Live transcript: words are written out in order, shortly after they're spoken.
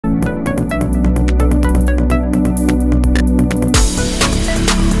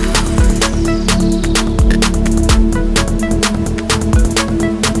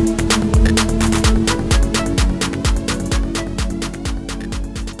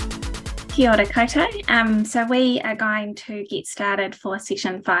Kia ora koutou. So we are going to get started for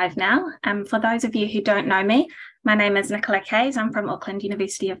session 5 now. For those of you who don't know me, my name is Nicola Case. I'm from Auckland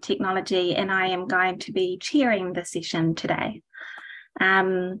University of Technology and I am going to be chairing the session today.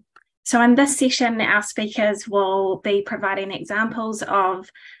 So in this session, our speakers will be providing examples of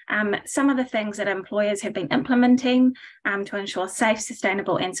some of the things that employers have been implementing to ensure safe,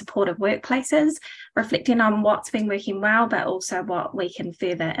 sustainable and supportive workplaces, reflecting on what's been working well, but also what we can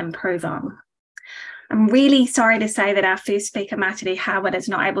further improve on. I'm really sorry to say that our first speaker, Marty Howard, is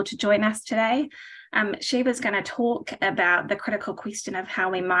not able to join us today. She was going to talk about the critical question of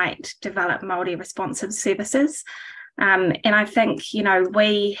how we might develop Māori responsive services. And I think, you know,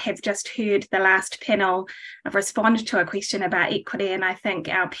 we have just heard the last panel respond to a question about equity, and I think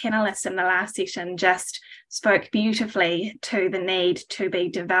our panelists in the last session just spoke beautifully to the need to be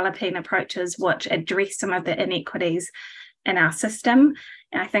developing approaches which address some of the inequities in our system.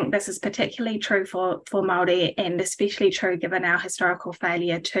 And I think this is particularly true for Māori, and especially true given our historical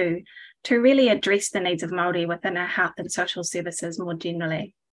failure to really address the needs of Māori within our health and social services more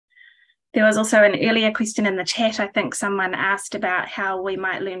generally. There was also an earlier question in the chat. I think someone asked about how we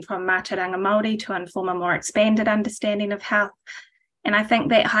might learn from Mātauranga Māori to inform a more expanded understanding of health. And I think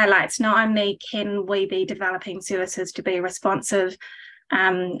that highlights not only can we be developing services to be responsive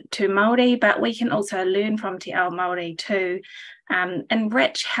to Māori, but we can also learn from Te Ao Māori to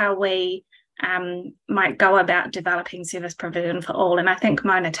enrich how we might go about developing service provision for all. And I think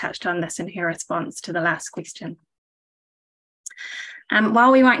Mona touched on this in her response to the last question.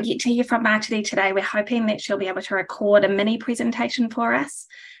 While we won't get to hear from Marty today, we're hoping that she'll be able to record a mini presentation for us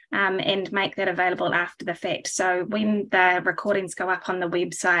and make that available after the fact. So when the recordings go up on the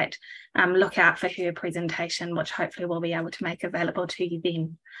website, look out for her presentation, which hopefully we'll be able to make available to you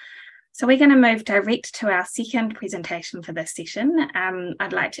then. So we're going to move direct to our second presentation for this session.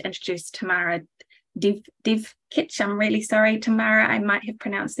 I'd like to introduce Tamara Devcich. I'm really sorry, Tamara, I might have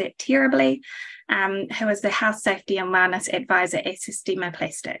pronounced that terribly, who is the Health, Safety and Wellness Advisor at Systema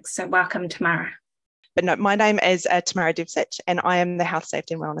Plastics. So welcome, Tamara. But no, my name is Tamara Devcich, and I am the Health,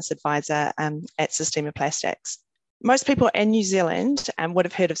 Safety and Wellness Advisor at Systema Plastics. Most people in New Zealand would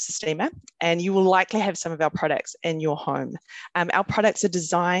have heard of Systema, and you will likely have some of our products in your home. Our products are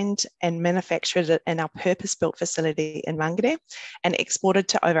designed and manufactured in our purpose-built facility in Mangere and exported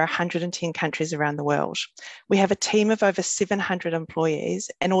to over 110 countries around the world. We have a team of over 700 employees,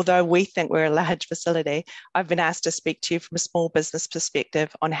 and although we think we're a large facility, I've been asked to speak to you from a small business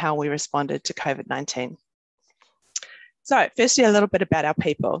perspective on how we responded to COVID-19. So firstly, a little bit about our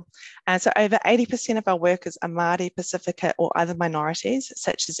people. So over 80% of our workers are Māori, Pasifika or other minorities,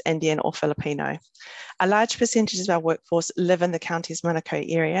 such as Indian or Filipino. A large percentage of our workforce live in the county's Manukau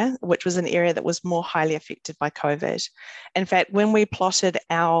area, which was an area that was more highly affected by COVID. In fact, when we plotted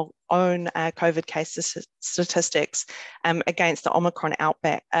our own COVID case statistics against the Omicron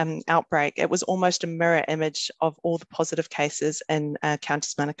outbreak, it was almost a mirror image of all the positive cases in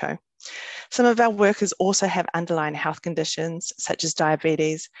County's Manukau. Some of our workers also have underlying health conditions such as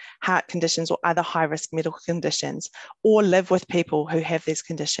diabetes, heart conditions or other high-risk medical conditions, or live with people who have these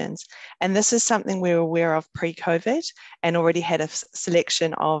conditions. And this is something we were aware of pre-COVID and already had a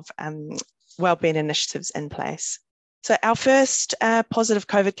selection of wellbeing initiatives in place. So our first positive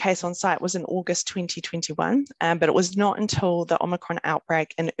COVID case on site was in August 2021, but it was not until the Omicron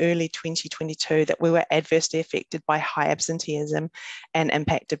outbreak in early 2022 that we were adversely affected by high absenteeism and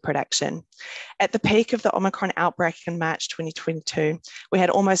impacted production. At the peak of the Omicron outbreak in March 2022, we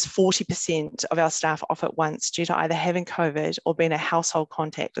had almost 40% of our staff off at once due to either having COVID or being a household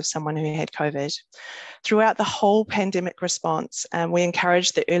contact of someone who had COVID. Throughout the whole pandemic response, we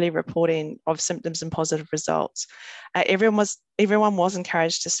encouraged the early reporting of symptoms and positive results. Everyone was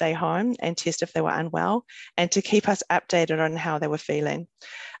encouraged to stay home and test if they were unwell and to keep us updated on how they were feeling.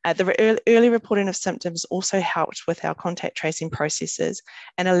 The early reporting of symptoms also helped with our contact tracing processes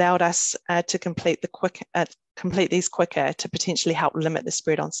and allowed us to complete these quicker to potentially help limit the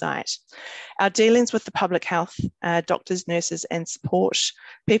spread on site. Our dealings with the public health, doctors, nurses and support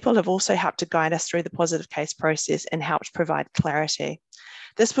people have also helped to guide us through the positive case process and helped provide clarity.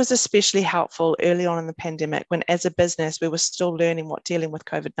 This was especially helpful early on in the pandemic when, as a business, we were still learning what dealing with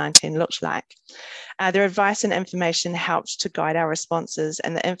COVID-19 looked like. Their advice and information helped to guide our responses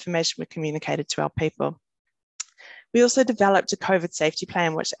and the information we communicated to our people. We also developed a COVID safety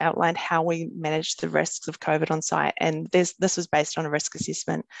plan, which outlined how we managed the risks of COVID on site. And this was based on a risk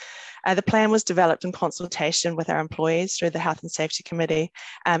assessment. The plan was developed in consultation with our employees through the Health and Safety Committee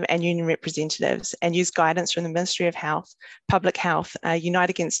and union representatives, and used guidance from the Ministry of Health, Public Health, Unite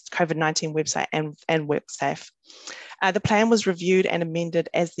Against COVID-19 website, and WorkSafe. The plan was reviewed and amended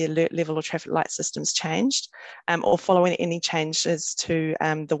as the alert level or traffic light systems changed, or following any changes to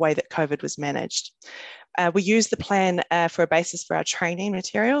the way that COVID was managed. We used the plan for a basis for our training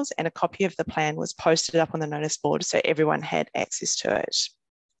materials, and a copy of the plan was posted up on the notice board so everyone had access to it.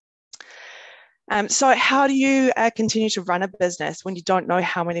 So how do you continue to run a business when you don't know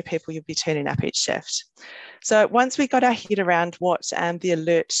how many people you'll be turning up each shift? So once we got our head around what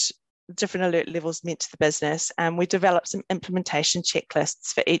the different alert levels meant to the business, we developed some implementation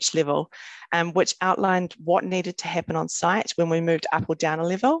checklists for each level, which outlined what needed to happen on site when we moved up or down a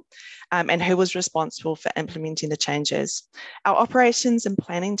level, and who was responsible for implementing the changes. Our operations and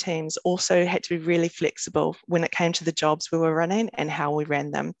planning teams also had to be really flexible when it came to the jobs we were running and how we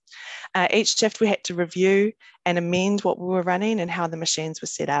ran them. Each shift we had to review and amend what we were running and how the machines were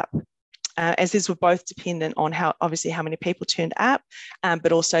set up. As these were both dependent on obviously how many people turned up,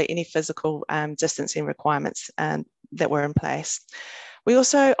 but also any physical distancing requirements that were in place. We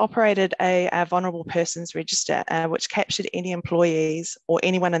also operated a vulnerable persons register, which captured any employees or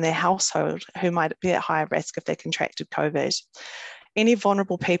anyone in their household who might be at higher risk if they contracted COVID. Any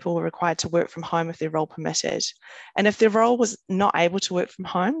vulnerable people were required to work from home if their role permitted. And if their role was not able to work from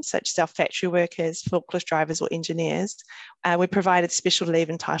home, such as our factory workers, forklift drivers, or engineers, we provided special leave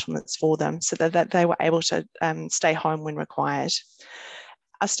entitlements for them so that they were able to stay home when required.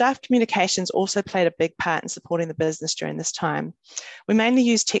 Our staff communications also played a big part in supporting the business during this time. We mainly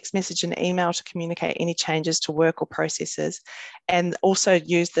used text message and email to communicate any changes to work or processes, and also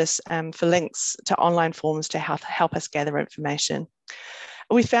used this for links to online forums to help us gather information.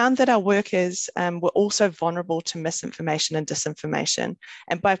 We found that our workers were also vulnerable to misinformation and disinformation,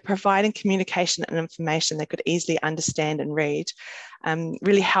 and by providing communication and information they could easily understand and read,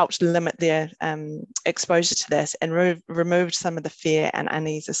 really helped limit their exposure to this and removed some of the fear and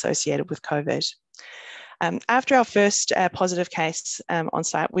unease associated with COVID. After our first positive case on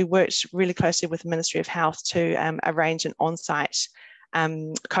site, we worked really closely with the Ministry of Health to arrange an on-site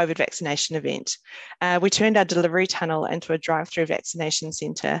COVID vaccination event. We turned our delivery tunnel into a drive-through vaccination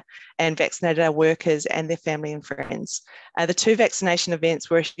centre and vaccinated our workers and their family and friends. The two vaccination events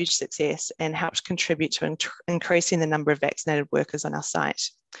were a huge success and helped contribute to increasing the number of vaccinated workers on our site.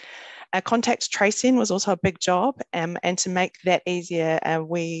 Contact tracing was also a big job, and to make that easier,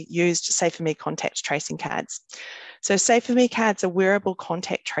 we used Safe4Me contact tracing cards. So Safe4Me cards are wearable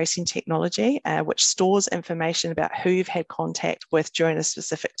contact tracing technology, which stores information about who you've had contact with during a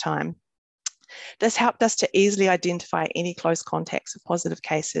specific time. This helped us to easily identify any close contacts of positive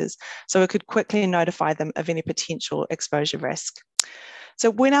cases, so we could quickly notify them of any potential exposure risk. So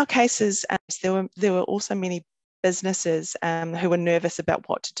when our cases, there were also many businesses who were nervous about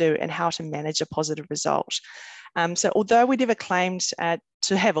what to do and how to manage a positive result. So although we never claimed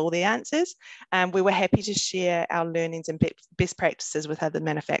to have all the answers, we were happy to share our learnings and best practices with other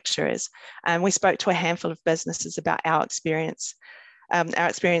manufacturers. We spoke to a handful of businesses about our experiences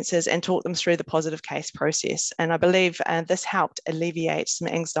and talked them through the positive case process. And I believe this helped alleviate some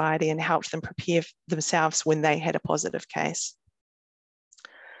anxiety and helped them prepare themselves when they had a positive case.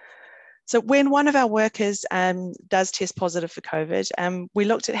 So when one of our workers does test positive for COVID, we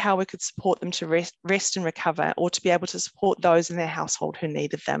looked at how we could support them to rest and recover, or to be able to support those in their household who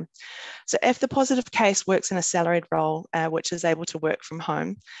needed them. So if the positive case works in a salaried role, which is able to work from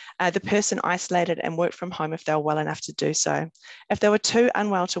home, the person isolated and worked from home if they were well enough to do so. If they were too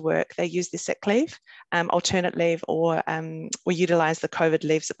unwell to work, they used their sick leave, alternate leave, or we utilised the COVID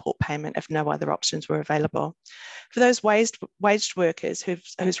leave support payment if no other options were available. For those waged workers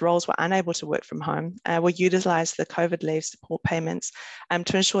whose roles were unable to work from home, we utilised the COVID leave support payments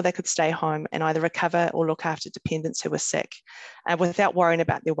to ensure they could stay home and either recover or look after dependents who were sick, without worrying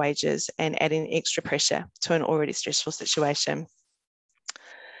about their wages and adding extra pressure to an already stressful situation.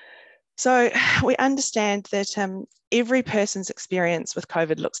 So we understand that every person's experience with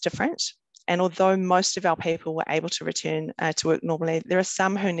COVID looks different. And although most of our people were able to return to work normally, there are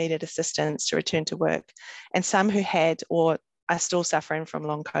some who needed assistance to return to work, and some who had or are still suffering from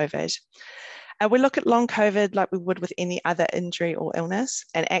long COVID. We look at long COVID like we would with any other injury or illness,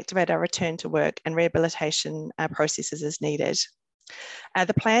 and activate our return to work and rehabilitation processes as needed.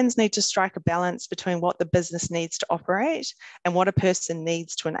 The plans need to strike a balance between what the business needs to operate and what a person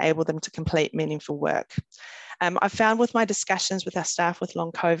needs to enable them to complete meaningful work. I've found with my discussions with our staff with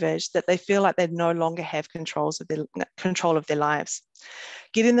long COVID that they feel like they no longer have control of their lives.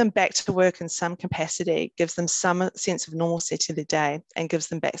 Getting them back to work in some capacity gives them some sense of normalcy to their day and gives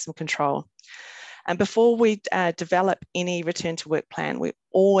them back some control. And before we develop any return to work plan, we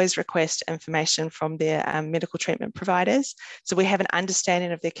always request information from their medical treatment providers, so we have an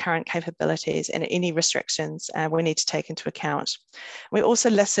understanding of their current capabilities and any restrictions we need to take into account. We also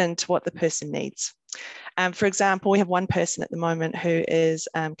listen to what the person needs. For example, we have one person at the moment who is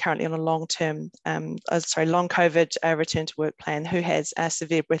currently on a long COVID return to work plan, who has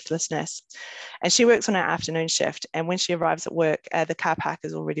severe breathlessness. And she works on our afternoon shift. And when she arrives at work, the car park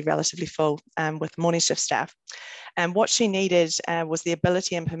is already relatively full with morning shift staff. And what she needed was the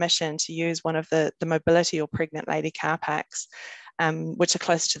ability and permission to use one of the mobility or pregnant lady car parks, which are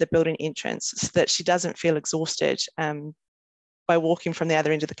close to the building entrance, so that she doesn't feel exhausted by walking from the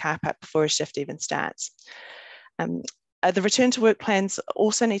other end of the car park before a shift even starts. The return to work plans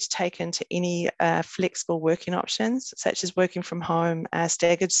also need to take into any flexible working options, such as working from home,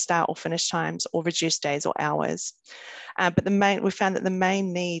 staggered start or finish times, or reduced days or hours. But we found that the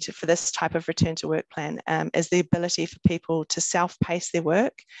main need for this type of return to work plan is the ability for people to self-pace their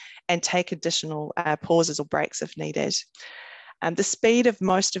work and take additional pauses or breaks if needed. The speed of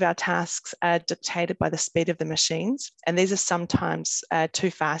most of our tasks are dictated by the speed of the machines, and these are sometimes too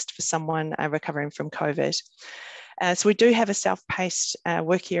fast for someone recovering from COVID. So we do have a self-paced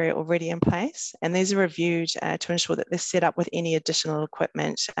work area already in place, and these are reviewed to ensure that they're set up with any additional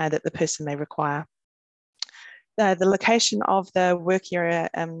equipment that the person may require. The location of the work area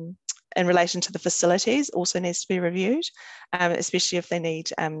in relation to the facilities also needs to be reviewed, especially if they need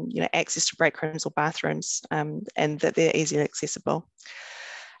access to break rooms or bathrooms, and that they're easily accessible.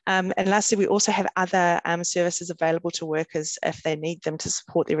 And lastly, we also have other services available to workers if they need them to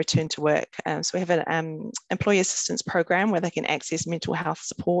support their return to work. So we have an employee assistance program where they can access mental health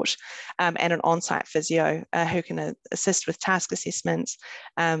support, and an on-site physio who can assist with task assessments,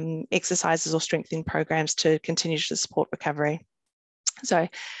 exercises or strengthening programs to continue to support recovery. So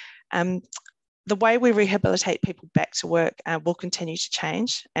the way we rehabilitate people back to work will continue to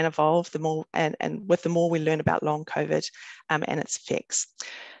change and evolve with the more we learn about long COVID and its effects.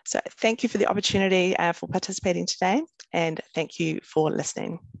 So thank you for the opportunity for participating today, and thank you for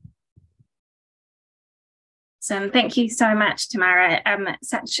listening. So thank you so much, Tamara.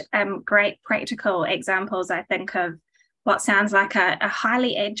 Such great practical examples, I think, of what sounds like a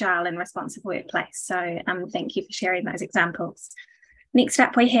highly agile and responsive workplace. So thank you for sharing those examples. Next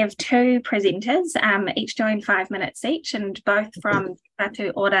up, we have two presenters, each doing 5 minutes each, and both from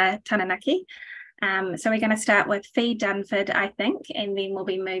Whatu Ora, Taranaki. So we're going to start with Fee Dunford, I think, and then we'll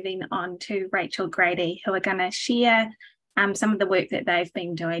be moving on to Rachael Grady, who are going to share some of the work that they've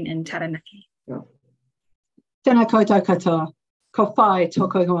been doing in Taranaki. Tēnā koutou katoa, ko whai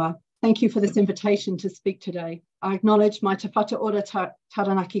tōku ingoa. Thank you for this invitation to speak today. I acknowledge my Te Whatu Ora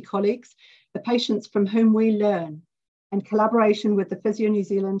Taranaki colleagues, the patients from whom we learn, and collaboration with the Physio New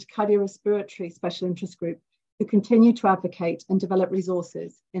Zealand Cardiorespiratory Special Interest Group, who continue to advocate and develop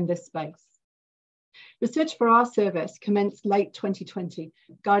resources in this space. Research for our service commenced late 2020.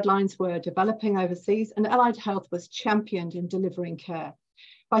 Guidelines were developing overseas and allied health was championed in delivering care.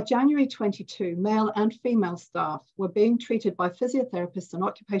 By January 22, male and female staff were being treated by physiotherapists and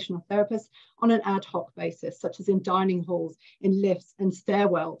occupational therapists on an ad hoc basis, such as in dining halls, in lifts and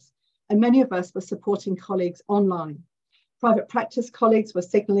stairwells. And many of us were supporting colleagues online. Private practice colleagues were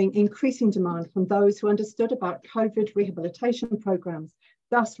signalling increasing demand from those who understood about COVID rehabilitation programs,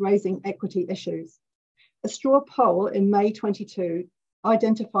 thus raising equity issues. A straw poll in May 22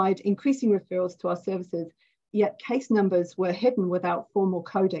 identified increasing referrals to our services, yet case numbers were hidden without formal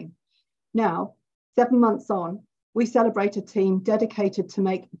coding. Now, 7 months on, we celebrate a team dedicated to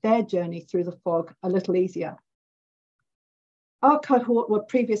make their journey through the fog a little easier. Our cohort were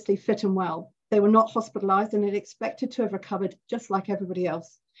previously fit and well. They were not hospitalised and had expected to have recovered just like everybody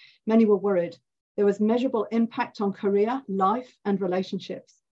else. Many were worried. There was measurable impact on career, life and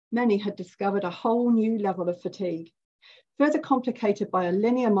relationships. Many had discovered a whole new level of fatigue. Further complicated by a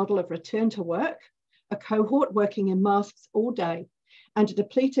linear model of return to work, a cohort working in masks all day, and a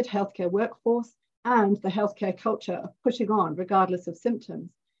depleted healthcare workforce and the healthcare culture of pushing on regardless of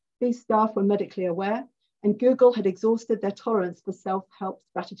symptoms. These staff were medically aware, and Google had exhausted their tolerance for self-help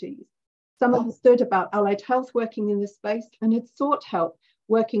strategies. Some understood about allied health working in this space and had sought help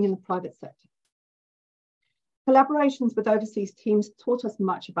working in the private sector. Collaborations with overseas teams taught us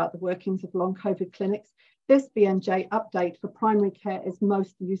much about the workings of long COVID clinics, This BNJ update for primary care is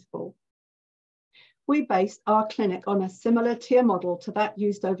most useful. We based our clinic on a similar tier model to that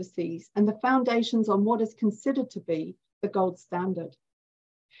used overseas and the foundations on what is considered to be the gold standard.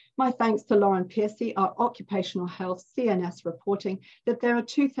 My thanks to Lauren Piercy, our occupational health CNS, reporting that there are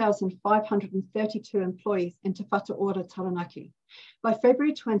 2,532 employees in Te Whatu Ora, Taranaki. By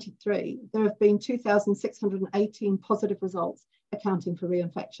February 23, there have been 2,618 positive results accounting for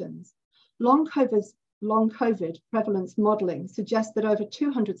reinfections. Long COVID prevalence modelling suggests that over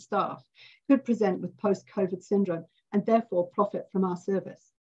 200 staff could present with post-COVID syndrome and therefore profit from our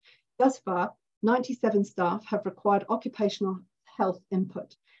service. Thus far, 97 staff have required occupational health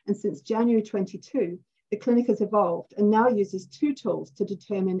input, and since January 22, the clinic has evolved and now uses two tools to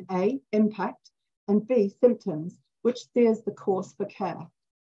determine A, impact, and B, symptoms, which steers the course for care.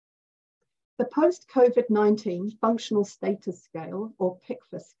 The post-COVID-19 functional status scale, or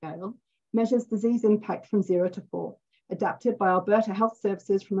PICFA scale, measures disease impact from 0 to 4. Adapted by Alberta Health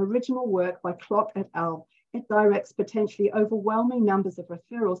Services from original work by Clock et al., it directs potentially overwhelming numbers of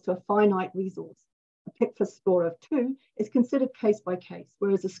referrals to a finite resource. A PICFA score of 2 is considered case by case,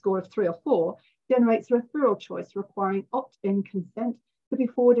 whereas a score of 3 or 4 generates a referral choice requiring opt-in consent to be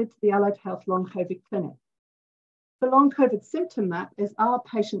forwarded to the Allied Health Long COVID Clinic. The Long COVID symptom map is our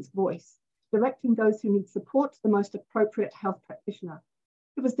patient's voice, directing those who need support to the most appropriate health practitioner.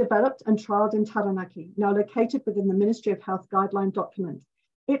 It was developed and trialled in Taranaki, now located within the Ministry of Health guideline document.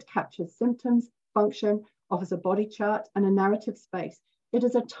 It captures symptoms, function, offers a body chart and a narrative space. It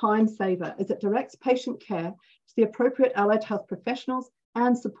is a time saver as it directs patient care to the appropriate allied health professionals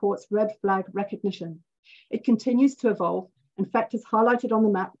and supports red flag recognition. It continues to evolve, and factors highlighted on the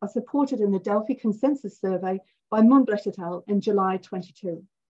map are supported in the Delphi Consensus Survey by Moonblett et al. In July 22.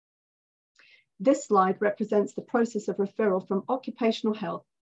 This slide represents the process of referral from occupational health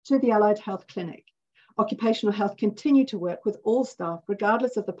to the Allied Health Clinic. Occupational health continue to work with all staff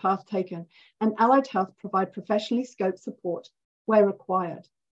regardless of the path taken, and Allied Health provide professionally scoped support where required.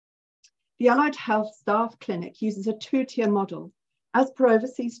 The Allied Health Staff Clinic uses a two-tier model. As per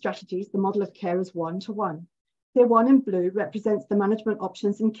overseas strategies, the model of care is 1-to-1. Tier 1 in blue represents the management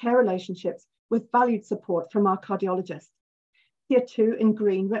options and care relationships with valued support from our cardiologists. Tier 2 in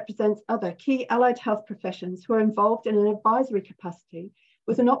green represents other key allied health professions who are involved in an advisory capacity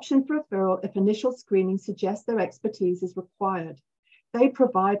with an option for referral if initial screening suggests their expertise is required. They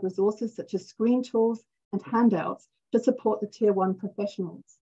provide resources such as screen tools and handouts to support the Tier 1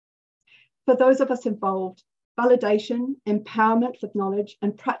 professionals. For those of us involved, validation, empowerment with knowledge,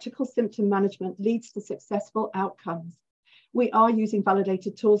 and practical symptom management leads to successful outcomes. We are using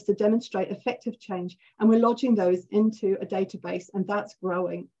validated tools to demonstrate effective change, and we're lodging those into a database, and that's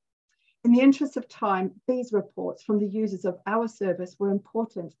growing. In the interest of time, these reports from the users of our service were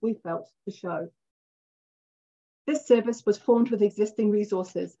important, we felt, to show. This service was formed with existing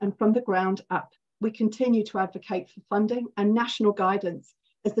resources, and from the ground up, we continue to advocate for funding and national guidance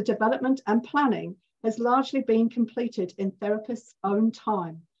as the development and planning has largely been completed in therapists' own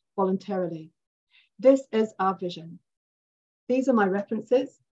time, voluntarily. This is our vision. These are my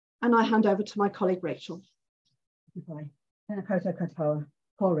references, and I hand over to my colleague, Rachel. Hi,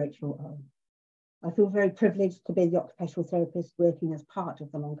 Rachel. I feel very privileged to be the occupational therapist working as part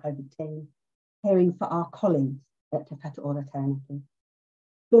of the Long COVID team, caring for our colleagues at Te Whatu Ora Taranaki.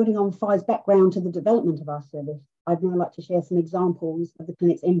 Building on Fi's background to the development of our service, I'd now like to share some examples of the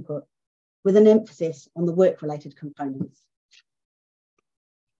clinic's input with an emphasis on the work-related components.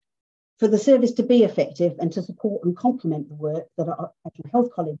 For the service to be effective and to support and complement the work that our occupational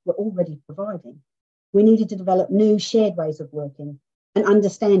health colleagues were already providing, we needed to develop new shared ways of working and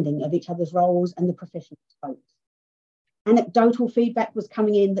understanding of each other's roles and the professional scopes. Anecdotal feedback was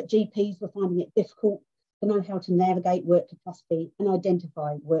coming in that GPs were finding it difficult to know how to navigate work capacity and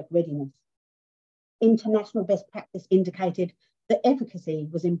identify work readiness. International best practice indicated that efficacy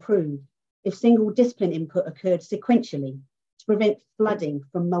was improved if single discipline input occurred sequentially to prevent flooding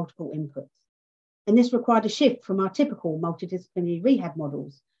from multiple inputs. And this required a shift from our typical multidisciplinary rehab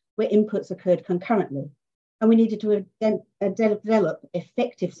models where inputs occurred concurrently, and we needed to develop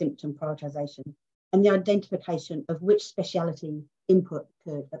effective symptom prioritisation and the identification of which speciality input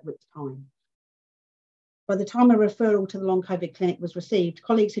occurred at which time. By the time a referral to the Long COVID clinic was received,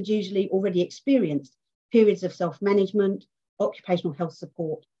 colleagues had usually already experienced periods of self-management, occupational health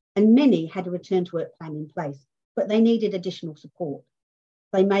support, and many had a return to work plan in place, but they needed additional support.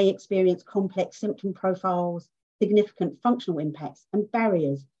 They may experience complex symptom profiles, significant functional impacts, and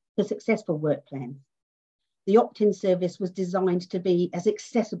barriers to successful work plans. The opt-in service was designed to be as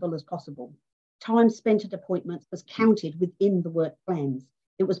accessible as possible. Time spent at appointments was counted within the work plans.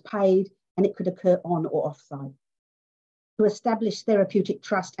 It was paid and it could occur on or off-site. To establish therapeutic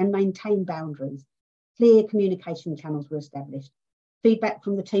trust and maintain boundaries, clear communication channels were established. Feedback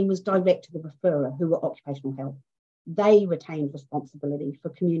from the team was direct to the referrer, who were occupational health. They retained responsibility for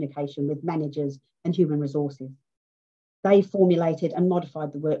communication with managers and human resources. They formulated and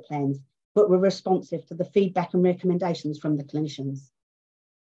modified the work plans, but were responsive to the feedback and recommendations from the clinicians.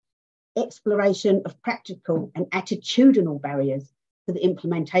 Exploration of practical and attitudinal barriers to the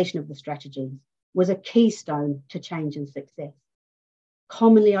implementation of the strategies was a keystone to change and success.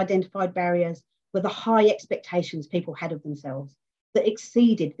 Commonly identified barriers were the high expectations people had of themselves that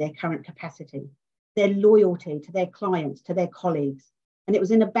exceeded their current capacity, their loyalty to their clients, to their colleagues, and it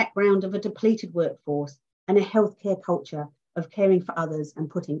was in a background of a depleted workforce and a healthcare culture of caring for others and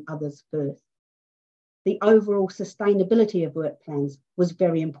putting others first. The overall sustainability of work plans was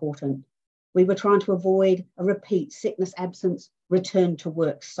very important. We were trying to avoid a repeat sickness absence, return to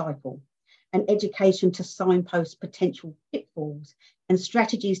work cycle, and education to signpost potential pitfalls and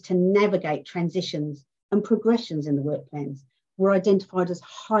strategies to navigate transitions and progressions in the work plans were identified as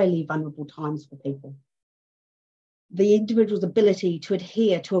highly vulnerable times for people. The individual's ability to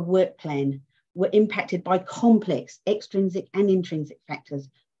adhere to a work plan were impacted by complex extrinsic and intrinsic factors,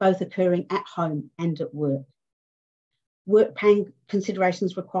 both occurring at home and at work. Work plan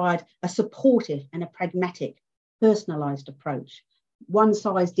considerations required a supportive and a pragmatic, personalised approach. One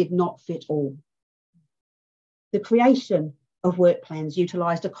size did not fit all. The creation of work plans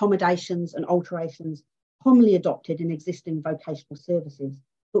utilised accommodations and alterations commonly adopted in existing vocational services,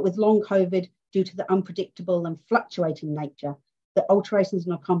 but with long COVID, due to the unpredictable and fluctuating nature, the alterations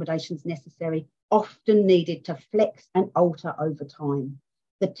and accommodations necessary often needed to flex and alter over time.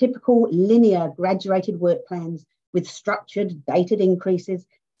 The typical linear graduated work plans with structured dated increases,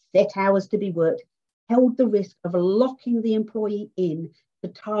 set hours to be worked, held the risk of locking the employee in to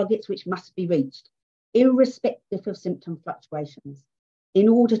targets which must be reached, irrespective of symptom fluctuations. In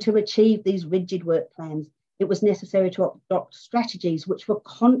order to achieve these rigid work plans, it was necessary to adopt strategies which were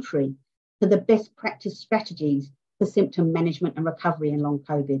contrary to the best practice strategies for symptom management and recovery in long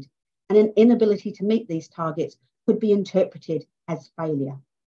COVID, and an inability to meet these targets could be interpreted as failure.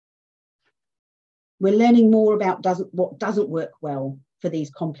 We're learning more about what doesn't work well for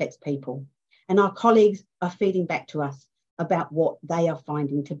these complex people, and our colleagues are feeding back to us about what they are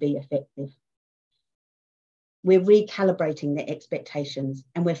finding to be effective. We're recalibrating their expectations,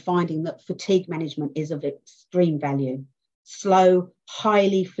 and we're finding that fatigue management is of extreme value. Slow,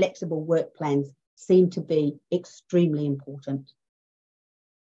 highly flexible work plans seem to be extremely important.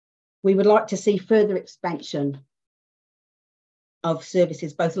 We would like to see further expansion of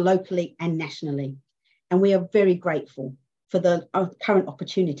services, both locally and nationally. And we are very grateful for the current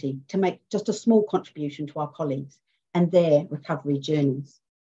opportunity to make just a small contribution to our colleagues and their recovery journeys.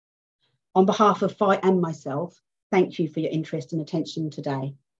 On behalf of Phi and myself, thank you for your interest and attention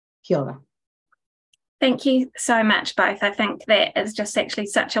today. Kia ora. Thank you so much, both. I think that is just actually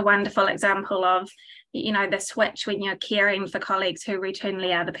such a wonderful example of, you know, the switch when you're caring for colleagues who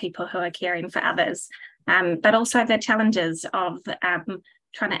routinely are the people who are caring for others, but also the challenges of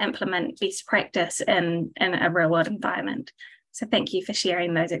trying to implement best practice in a real world environment. So thank you for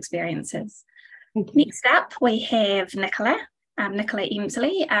sharing those experiences. Next up, we have Nicola. Nicola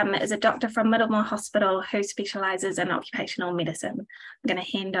Emsley is a doctor from Middlemore Hospital who specialises in occupational medicine. I'm going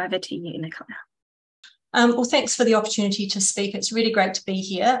to hand over to you, Nicola. Well, thanks for the opportunity to speak. It's really great to be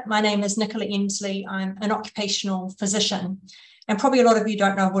here. My name is Nicola Emsley. I'm an occupational physician, and probably a lot of you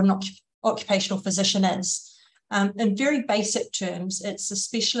don't know what an occupational physician is. In very basic terms, it's a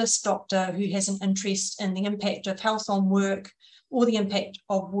specialist doctor who has an interest in the impact of health on work or the impact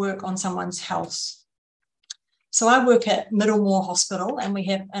of work on someone's health. So I work at Middlemore Hospital, and we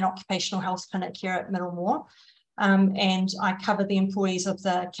have an occupational health clinic here at Middlemore, and I cover the employees of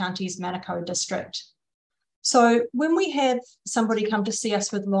the county's Manukau district. So when we have somebody come to see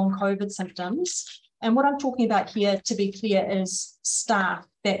us with long COVID symptoms, and what I'm talking about here, to be clear, is staff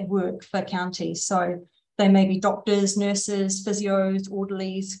that work for counties. So they may be doctors, nurses, physios,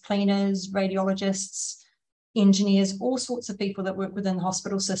 orderlies, cleaners, radiologists, engineers, all sorts of people that work within the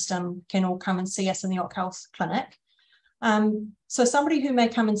hospital system can all come and see us in the Occ Health clinic. So somebody who may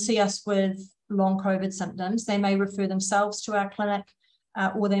come and see us with long COVID symptoms, they may refer themselves to our clinic,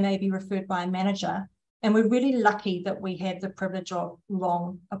 or they may be referred by a manager. And we're really lucky that we have the privilege of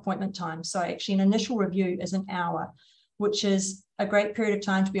long appointment time. So actually an initial review is an hour, which is a great period of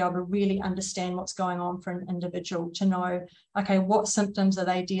time to be able to really understand what's going on for an individual, to know, okay, what symptoms are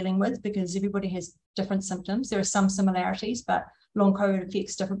they dealing with? Because everybody has different symptoms. There are some similarities, but long COVID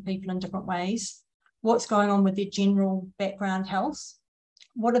affects different people in different ways. What's going on with their general background health?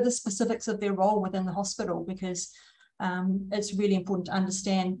 what are the specifics of their role within the hospital, because it's really important to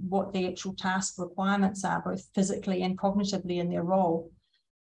understand what the actual task requirements are, both physically and cognitively in their role.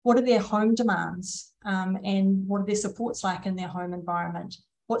 What are their home demands, and what are their supports like in their home environment?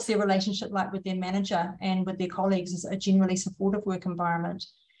 What's their relationship like with their manager and with their colleagues? Is it a generally supportive work environment?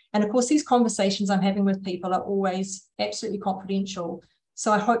 And of course, these conversations I'm having with people are always absolutely confidential.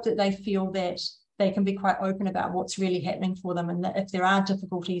 So I hope that they feel that they can be quite open about what's really happening for them, and that if there are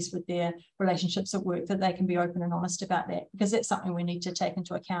difficulties with their relationships at work, that they can be open and honest about that, because that's something we need to take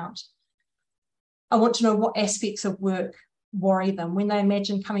into account. I want to know what aspects of work worry them. When they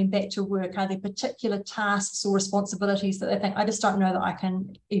imagine coming back to work, are there particular tasks or responsibilities that they think, I just don't know that I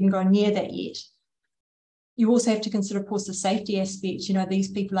can even go near that yet? You also have to consider, of course, the safety aspect. You know, these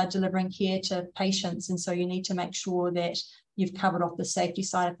people are delivering care to patients, and so you need to make sure that you've covered off the safety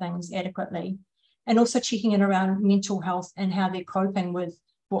side of things adequately. And also checking in around mental health and how they're coping with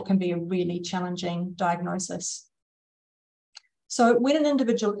what can be a really challenging diagnosis. So when an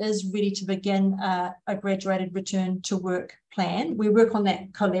individual is ready to begin a graduated return to work plan, we work on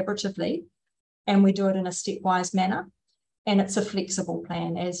that collaboratively, and we do it in a stepwise manner. And it's a flexible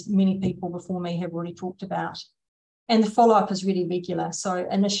plan, as many people before me have already talked about. And the follow-up is really regular. So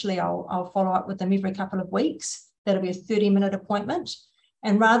initially I'll follow up with them every couple of weeks. That'll be a 30-minute appointment.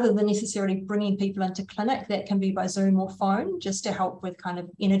 And rather than necessarily bringing people into clinic, that can be by Zoom or phone, just to help with kind of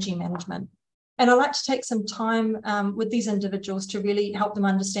energy management. And I like to take some time with these individuals to really help them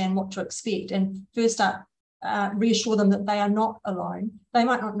understand what to expect. And first up, reassure them that they are not alone. They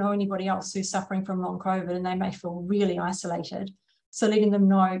might not know anybody else who's suffering from long COVID, and they may feel really isolated. So letting them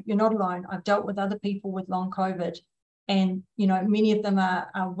know, you're not alone. I've dealt with other people with long COVID, and you know, many of them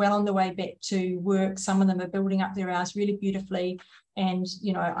are well on the way back to work. Some of them are building up their hours really beautifully, and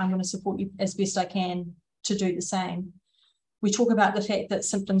you know, I'm going to support you as best I can to do the same. We talk about the fact that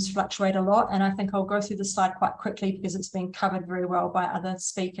symptoms fluctuate a lot, and I think I'll go through the slide quite quickly because it's been covered very well by other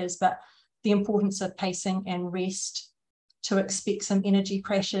speakers, but the importance of pacing and rest, to expect some energy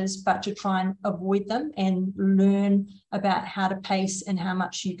crashes, but to try and avoid them and learn about how to pace and how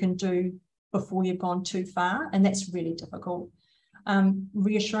much you can do before you've gone too far. And that's really difficult.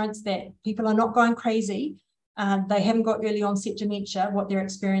 Reassurance that people are not going crazy. They haven't got early onset dementia. What they're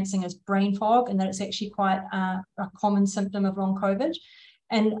experiencing is brain fog, and that it's actually quite a common symptom of long COVID.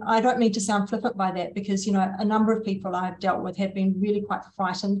 And I don't mean to sound flippant by that, because, you know, a number of people I've dealt with have been really quite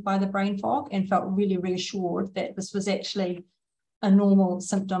frightened by the brain fog and felt really reassured that this was actually a normal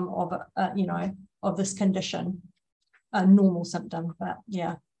symptom of, you know, of this condition, a normal symptom, but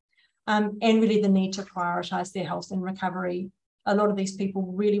yeah. And really the need to prioritise their health and recovery. A lot of these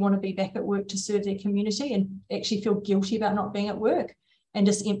people really want to be back at work to serve their community and actually feel guilty about not being at work, and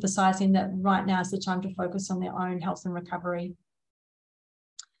just emphasising that right now is the time to focus on their own health and recovery.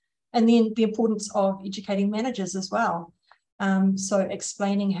 And then the importance of educating managers as well. So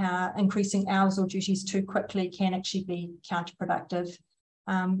explaining how increasing hours or duties too quickly can actually be counterproductive,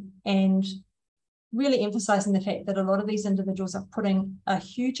 and really emphasising the fact that a lot of these individuals are putting a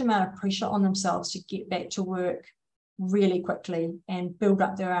huge amount of pressure on themselves to get back to work really quickly and build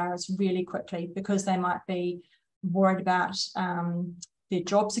up their hours really quickly, because they might be worried about their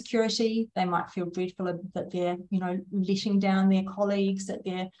job security. They might feel dreadful that they're, you know, letting down their colleagues, that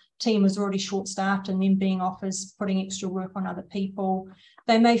their team is already short-staffed, and then being off is putting extra work on other people.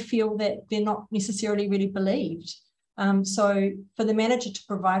 They may feel that they're not necessarily really believed. So for the manager to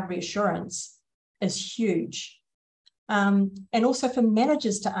provide reassurance is huge. And also for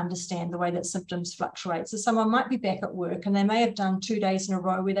managers to understand the way that symptoms fluctuate. So someone might be back at work and they may have done 2 days in a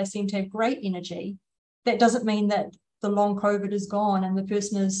row where they seem to have great energy. That doesn't mean that the long COVID is gone and the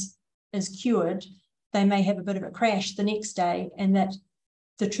person is cured. They may have a bit of a crash the next day, and that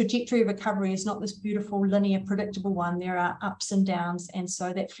the trajectory of recovery is not this beautiful, linear, predictable one. There are ups and downs, and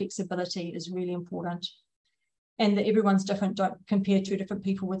so that flexibility is really important. And that everyone's different. Don't compare two different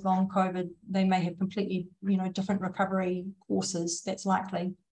people with long COVID. They may have completely, you know, different recovery courses. That's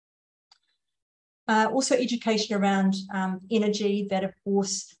likely. Also education around energy, that of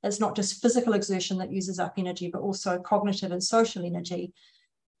course it's not just physical exertion that uses up energy, but also cognitive and social energy.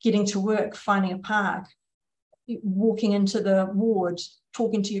 Getting to work, finding a park, walking into the ward,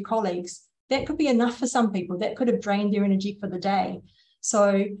 talking to your colleagues, that could be enough for some people. That could have drained their energy for the day.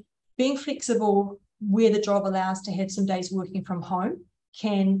 So being flexible where the job allows to have some days working from home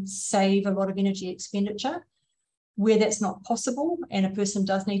can save a lot of energy expenditure. Where that's not possible and a person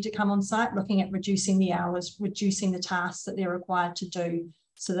does need to come on site, looking at reducing the hours, reducing the tasks that they're required to do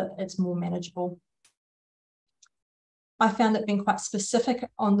so that it's more manageable. I found that being quite specific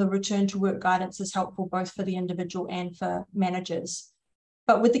on the return to work guidance is helpful both for the individual and for managers.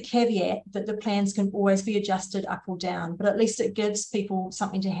 but with the caveat that the plans can always be adjusted up or down, but at least it gives people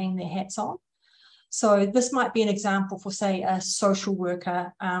something to hang their hats on. So this might be an example for, say, a social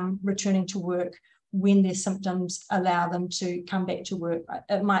worker returning to work when their symptoms allow them to come back to work.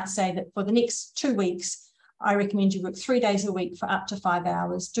 It might say that for the next 2 weeks, I recommend you work 3 days a week for up to 5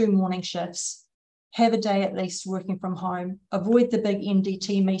 hours, do morning shifts, have a day at least working from home, avoid the big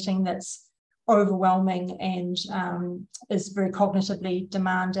MDT meeting that's overwhelming and is very cognitively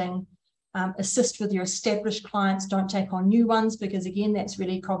demanding. Assist with your established clients, don't take on new ones because again, that's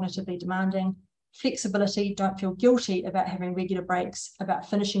really cognitively demanding. Flexibility, don't feel guilty about having regular breaks, about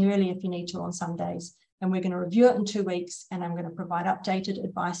finishing early if you need to on some days. And we're going to review it in 2 weeks and I'm going to provide updated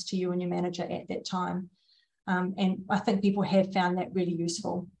advice to you and your manager at that time. And I think people have found that really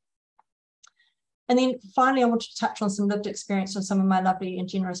useful. And then finally, I want to touch on some lived experience from some of my lovely and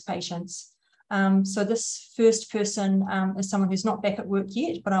generous patients. So this first person is someone who's not back at work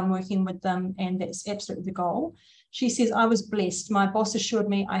yet, but I'm working with them and that's absolutely the goal. She says, I was blessed. My boss assured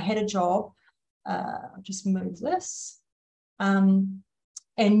me I had a job. I'll just move this. And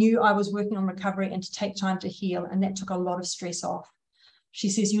knew I was working on recovery and to take time to heal. And that took a lot of stress off. She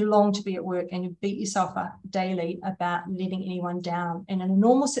says you long to be at work and you beat yourself up daily about letting anyone down. And in a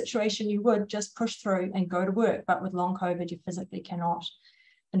normal situation, you would just push through and go to work. But with long COVID, you physically cannot.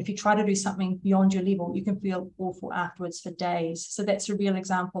 And if you try to do something beyond your level, you can feel awful afterwards for days. So that's a real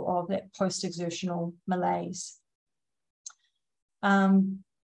example of that post-exertional malaise.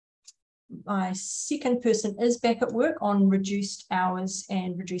 My second person is back at work on reduced hours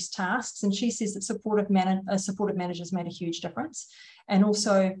and reduced tasks. And she says that supportive managers made a huge difference. And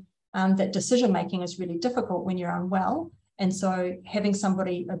also that decision-making is really difficult when you're unwell. And so having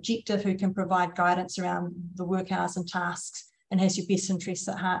somebody objective who can provide guidance around the work hours and tasks and has your best interests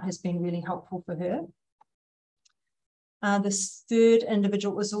at heart has been really helpful for her. This third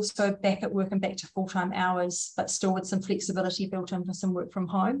individual was also back at work and back to full-time hours, but still with some flexibility built in for some work from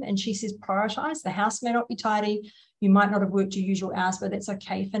home. And she says, prioritise. The house may not be tidy. You might not have worked your usual hours, but that's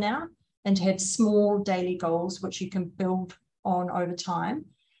okay for now. And to have small daily goals, which you can build on over time.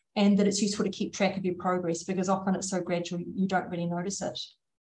 And that it's useful to keep track of your progress because often it's so gradual, you don't really notice it.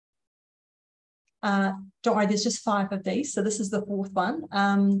 Don't worry, there's just 5 of these. So this is the 4th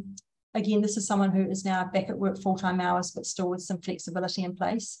one. Again, this is someone who is now back at work full-time hours, but still with some flexibility in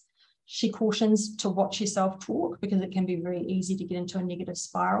place. She cautions to watch yourself talk because it can be very easy to get into a negative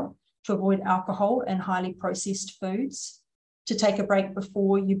spiral, to avoid alcohol and highly processed foods, to take a break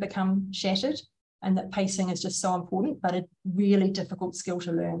before you become shattered, and that pacing is just so important, but a really difficult skill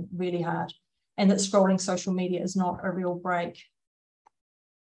to learn, really hard, and that scrolling social media is not a real break.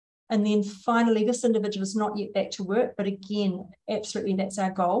 And then finally, this individual is not yet back to work, but again, absolutely that's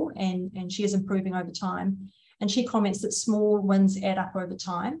our goal, and she is improving over time. And she comments that small wins add up over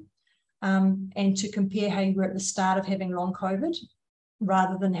time, and to compare how you were at the start of having long COVID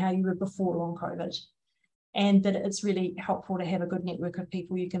rather than how you were before long COVID. And that it's really helpful to have a good network of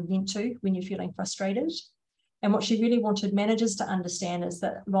people you can vent to when you're feeling frustrated. And what she really wanted managers to understand is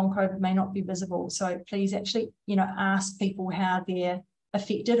that long COVID may not be visible. So please actually, ask people how they're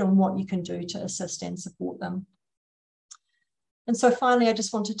affected and what you can do to assist and support them. And so finally, I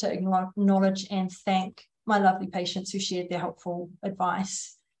just wanted to acknowledge and thank my lovely patients who shared their helpful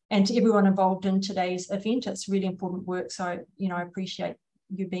advice, and to everyone involved in today's event. It's really important work. So, I appreciate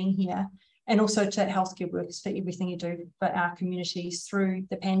you being here, and also to healthcare workers for everything you do for our communities through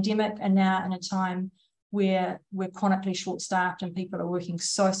the pandemic, and now in a time where we're chronically short-staffed and people are working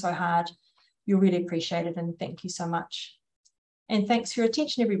so hard. You're really appreciated, and thank you so much. And thanks for your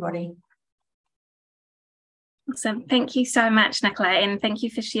attention, everybody. Awesome. Thank you so much, Nicola, and thank you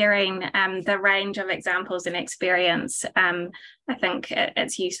for sharing the range of examples and experience. I think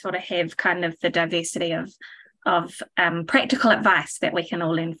it's useful to have kind of the diversity of practical advice that we can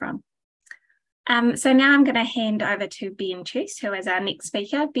all learn from. So now I'm going to hand over to Ben Chuse, who is our next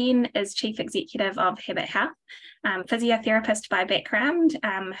speaker. Ben is Chief Executive of Habit Health, physiotherapist by background,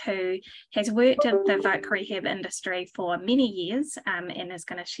 who has worked in the voc rehab industry for many years, and is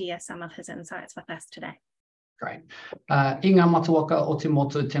going to share some of his insights with us today. Great. I ngā matuaka o te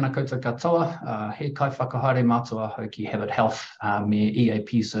motu tēnā koutou katoa, he kai whakahaere matua hoki Habit Health me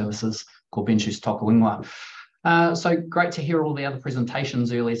EAP services ko Ben Chuse tōku ingoa. So great to hear all the other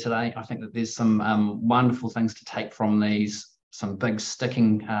presentations earlier today. I think that there's some wonderful things to take from these, some big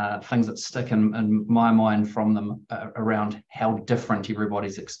sticking things that stick in my mind from them around how different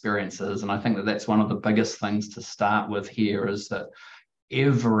everybody's experience is. And I think that that's one of the biggest things to start with here, is that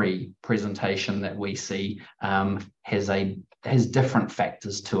every presentation that we see has different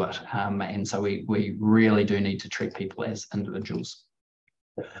factors to it. And so we really do need to treat people as individuals.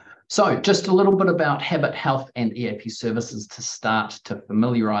 So just a little bit about Habit Health and EAP services to start to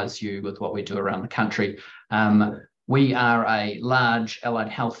familiarise you with what we do around the country. We are a large allied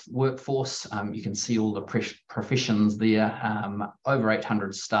health workforce. You can see all the professions there, over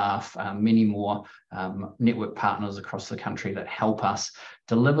 800 staff, many more network partners across the country that help us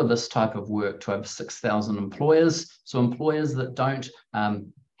deliver this type of work to over 6,000 employers. So employers that don't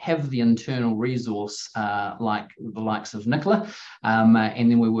have the internal resource like the likes of Nicola. And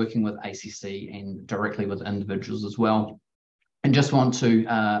then we're working with ACC and directly with individuals as well. And just want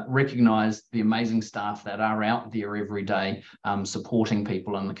to recognise the amazing staff that are out there every day supporting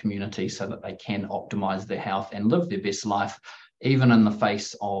people in the community so that they can optimise their health and live their best life, even in the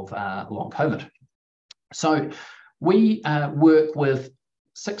face of long COVID. So we work with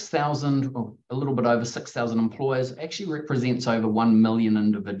 6,000 or a little bit over 6,000 employers, actually represents over 1 million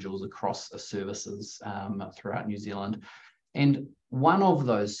individuals across the services throughout New Zealand. And one of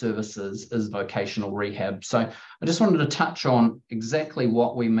those services is vocational rehab. So I just wanted to touch on exactly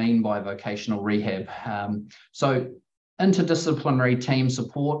what we mean by vocational rehab. So interdisciplinary team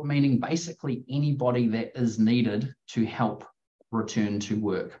support, meaning basically anybody that is needed to help return to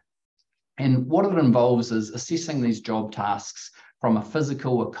work. And what it involves is assessing these job tasks from a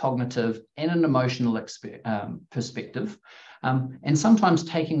physical, a cognitive, and an emotional perspective, and sometimes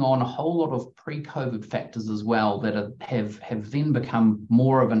taking on a whole lot of pre-COVID factors as well that have then become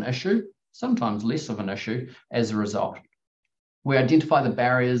more of an issue, sometimes less of an issue as a result. We identify the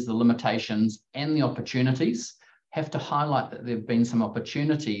barriers, the limitations, and the opportunities. Have to highlight that there have been some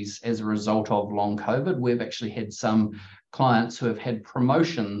opportunities as a result of long COVID. We've actually had some clients who have had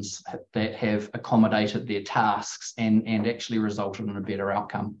promotions that have accommodated their tasks and actually resulted in a better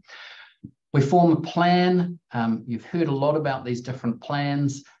outcome. We form a plan. You've heard a lot about these different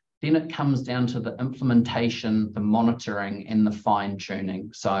plans. Then it comes down to the implementation, the monitoring, and the fine-tuning.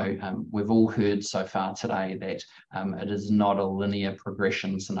 So we've all heard so far today that it is not a linear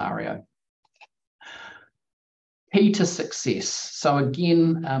progression scenario. Key to success. So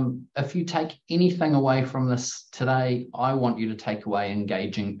again, if you take anything away from this today, I want you to take away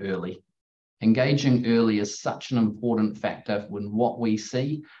engaging early. Engaging early is such an important factor when what we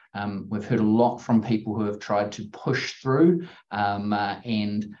see. We've heard a lot from people who have tried to push through,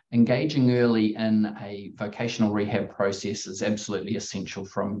 and engaging early in a vocational rehab process is absolutely essential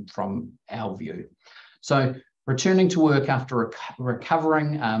from our view. So returning to work after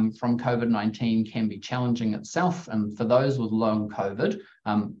recovering from COVID-19 can be challenging itself, and for those with long COVID,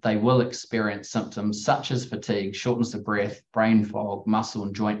 they will experience symptoms such as fatigue, shortness of breath, brain fog, muscle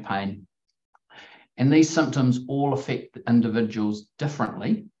and joint pain. And these symptoms all affect individuals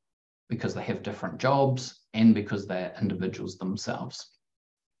differently because they have different jobs and because they're individuals themselves.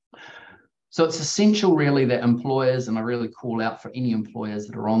 So it's essential really that employers, and I really call out for any employers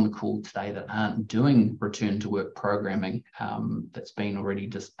that are on the call today that aren't doing return to work programming that's been already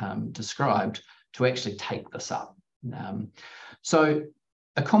described, to actually take this up. So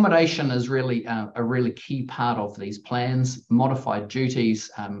accommodation is really a really key part of these plans. Modified duties,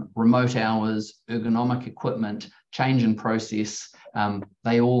 remote hours, ergonomic equipment, change in process,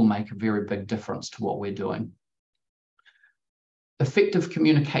 they all make a very big difference to what we're doing. Effective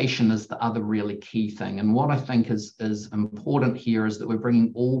communication is the other really key thing. And what I think is important here is that we're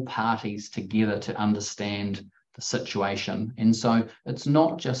bringing all parties together to understand the situation. And so it's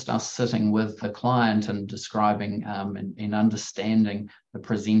not just us sitting with the client and describing and understanding the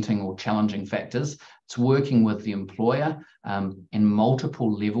presenting or challenging factors. It's working with the employer and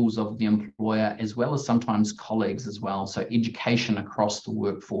multiple levels of the employer, as well as sometimes colleagues as well. So education across the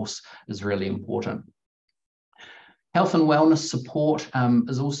workforce is really important. Health and wellness support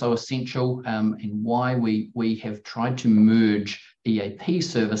is also essential, and why we have tried to merge EAP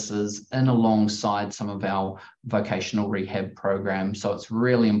services in alongside some of our vocational rehab programs. So it's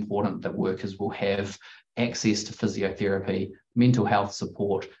really important that workers will have access to physiotherapy, mental health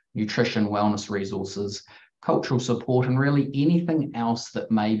support, nutrition, wellness resources, cultural support, and really anything else that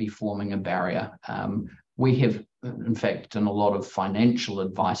may be forming a barrier. We have, in fact, done a lot of financial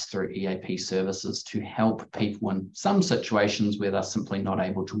advice through EAP services to help people in some situations where they're simply not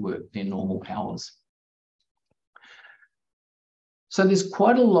able to work their normal hours. So there's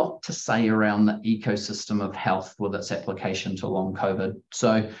quite a lot to say around the ecosystem of health with its application to long COVID.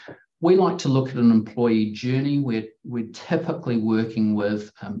 So we like to look at an employee journey where we're typically working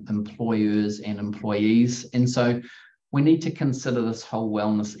with employers and employees. And so we need to consider this whole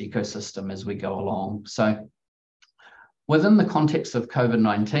wellness ecosystem as we go along. So within the context of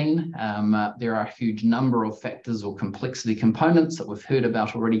COVID-19, there are a huge number of factors or complexity components that we've heard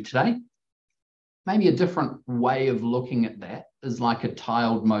about already today. maybe a different way of looking at that is like a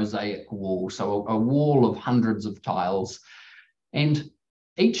tiled mosaic wall, so a wall of hundreds of tiles. And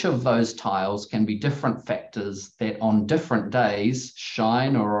each of those tiles can be different factors that on different days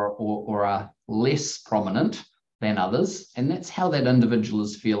shine or are less prominent than others. And that's how that individual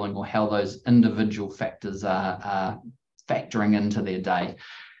is feeling, or how those individual factors are factoring into their day.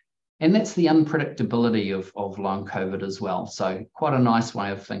 And that's the unpredictability of long COVID as well. So quite a nice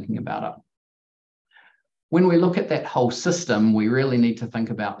way of thinking about it. When we look at that whole system, we really need to think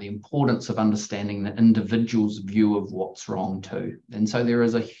about the importance of understanding the individual's view of what's wrong too. And so there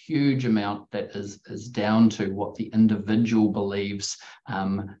is a huge amount that is down to what the individual believes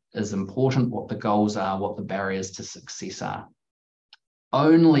is important, what the goals are, what the barriers to success are.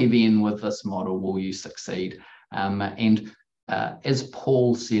 Only then with this model will you succeed. As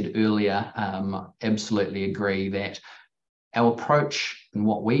Paul said earlier, absolutely agree that our approach and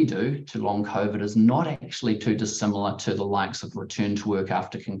what we do to long COVID is not actually too dissimilar to the likes of return to work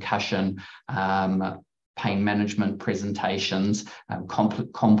after concussion, pain management presentations,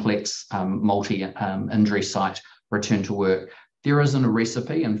 complex multi-injury site return to work. There isn't a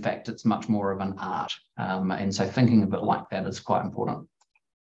recipe. In fact, it's much more of an art. And so thinking of it like that is quite important.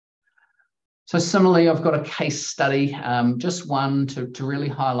 So similarly, I've got a case study, just one to really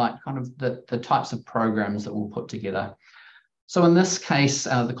highlight kind of the types of programs that we'll put together. So in this case,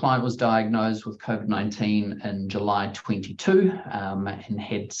 the client was diagnosed with COVID-19 in July 22 and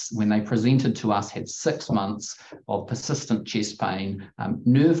had, when they presented to us, had 6 months of persistent chest pain,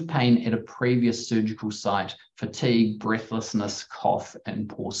 nerve pain at a previous surgical site, fatigue, breathlessness, cough, and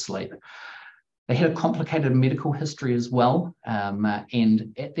poor sleep. They had a complicated medical history as well,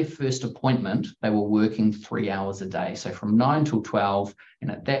 and at their first appointment, they were working 3 hours a day, so from 9 till 12,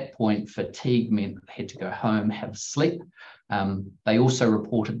 and at that point, fatigue meant they had to go home, have sleep. They also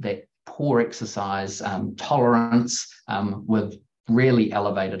reported that poor exercise tolerance with really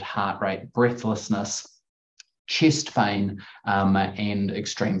elevated heart rate, breathlessness, chest pain, and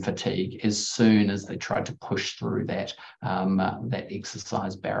extreme fatigue as soon as they tried to push through that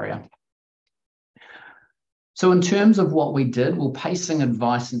exercise barrier. So in terms of what we did, well, pacing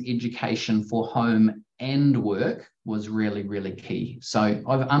advice and education for home and work was really, really key. So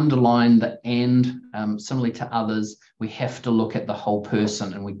I've underlined the and, similarly to others, we have to look at the whole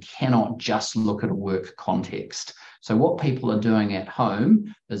person and we cannot just look at a work context. So what people are doing at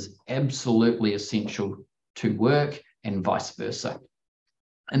home is absolutely essential to work and vice versa.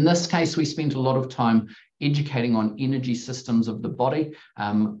 In this case, we spent a lot of time educating on energy systems of the body.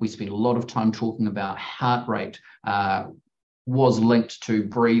 We spent a lot of time talking about heart rate was linked to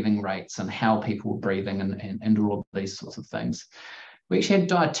breathing rates and how people were breathing and all of these sorts of things. We actually had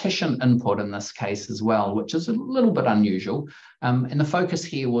dietitian input in this case as well, which is a little bit unusual. And the focus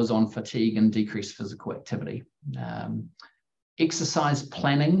here was on fatigue and decreased physical activity. Exercise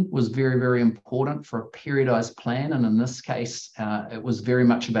planning was very, very important for a periodized plan. And in this case, it was very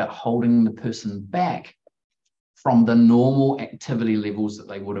much about holding the person back from the normal activity levels that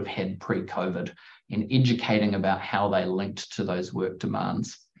they would have had pre-COVID and educating about how they linked to those work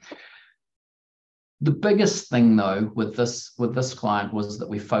demands. The biggest thing though with this client was that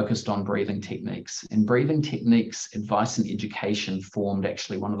we focused on breathing techniques, and breathing techniques, advice and education formed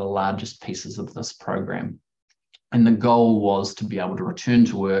actually one of the largest pieces of this program. And the goal was to be able to return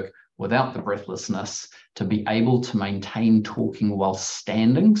to work without the breathlessness, to be able to maintain talking while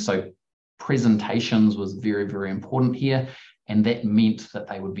standing. So presentations was very, very important here, and that meant that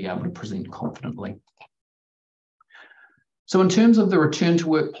they would be able to present confidently. So in terms of the return to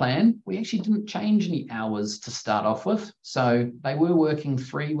work plan, we actually didn't change any hours to start off with. So they were working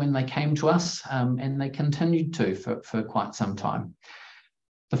 3 when they came to us, and they continued to for quite some time.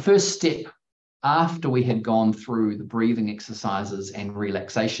 The first step after we had gone through the breathing exercises and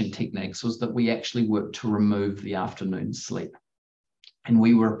relaxation techniques was that we actually worked to remove the afternoon sleep. And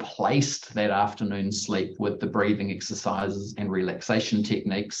we replaced that afternoon sleep with the breathing exercises and relaxation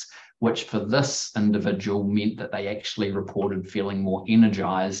techniques, which for this individual meant that they actually reported feeling more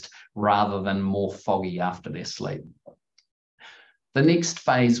energized rather than more foggy after their sleep. The next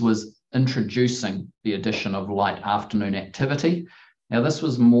phase was introducing the addition of light afternoon activity. Now, this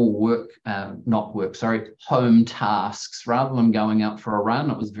was more home tasks. Rather than going out for a run,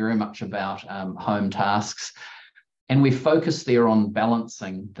 it was very much about home tasks. And we focused there on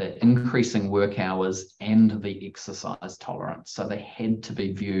balancing the increasing work hours and the exercise tolerance. So they had to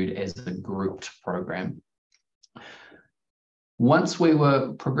be viewed as a grouped program. Once we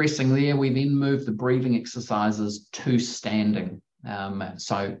were progressing there, we then moved the breathing exercises to standing.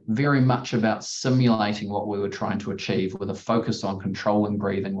 So very much about simulating what we were trying to achieve with a focus on controlling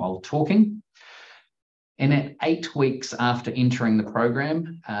breathing while talking. And at 8 weeks after entering the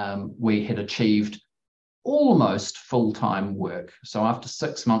program, we had achieved almost full-time work. So after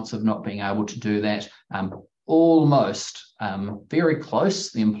 6 months of not being able to do that, almost very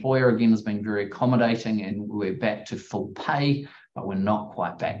close. The employer again has been very accommodating, and we're back to full pay, but we're not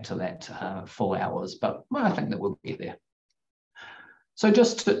quite back to that full hours. But well, I think that we'll get there. So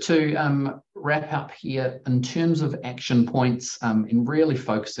just to wrap up here, in terms of action points, and really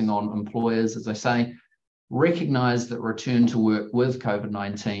focusing on employers, as I say, recognise that return to work with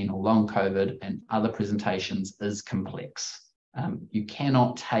COVID-19 or long COVID and other presentations is complex. You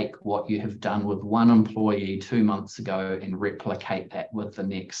cannot take what you have done with one employee 2 months ago and replicate that with the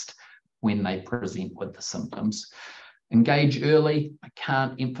next when they present with the symptoms. Engage early. I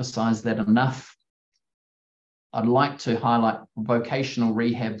can't emphasise that enough. I'd like to highlight vocational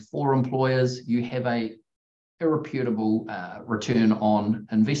rehab for employers. You have a irreputable return on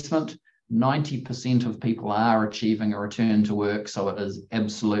investment. 90% of people are achieving a return to work, so it is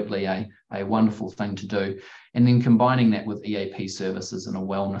absolutely a wonderful thing to do. And then combining that with EAP services and a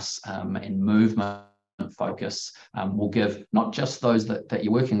wellness and movement focus will give not just those that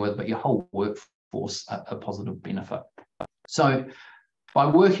you're working with, but your whole workforce a positive benefit. So by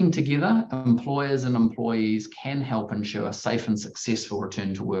working together, employers and employees can help ensure a safe and successful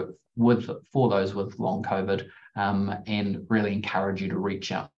return to work for those with long COVID, and really encourage you to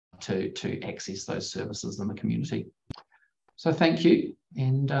reach out to access those services in the community. So thank you,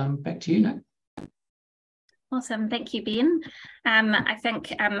 and back to you, Nick. Awesome, thank you, Ben. I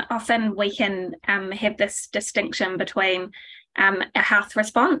think often we can have this distinction between a health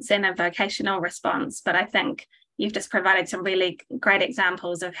response and a vocational response, but I think you've just provided some really great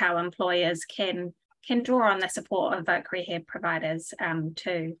examples of how employers can draw on the support of voc rehab providers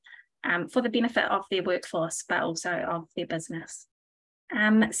for the benefit of their workforce, but also of their business.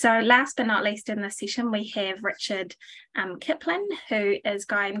 So last but not least in this session, we have Richard Kipling, who is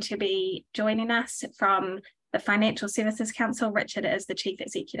going to be joining us from the Financial Services Council. Richard is the Chief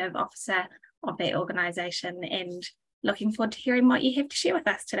Executive Officer of that organisation, and looking forward to hearing what you have to share with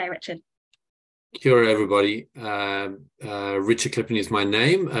us today, Richard. Kia ora, everybody. Richard Kipling is my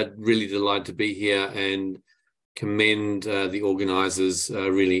name. Really delighted to be here and commend the organisers.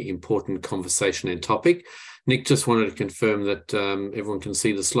 A really important conversation and topic. Nick just wanted to confirm that everyone can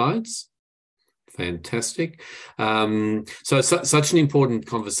see the slides. Fantastic. So such an important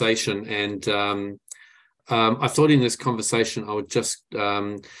conversation, and I thought in this conversation I would just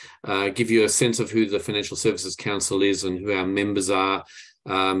give you a sense of who the Financial Services Council is and who our members are.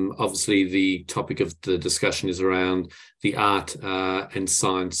 Obviously, the topic of the discussion is around the art and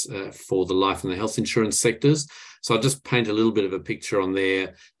science for the life and the health insurance sectors. So I'll just paint a little bit of a picture on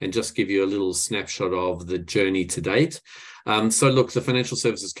there and just give you a little snapshot of the journey to date. So look, the Financial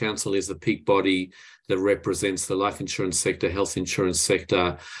Services Council is the peak body that represents the life insurance sector, health insurance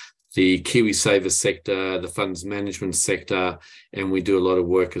sector, the KiwiSaver sector, the funds management sector, and we do a lot of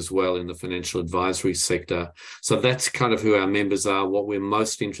work as well in the financial advisory sector. So that's kind of who our members are. What we're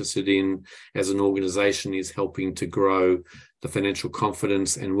most interested in as an organisation is helping to grow the financial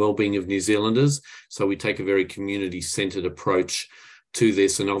confidence and well-being of New Zealanders. So we take a very community-centred approach to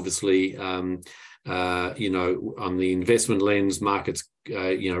this, and obviously, on the investment lens, markets,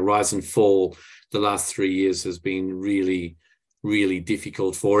 rise and fall. The last 3 years has been really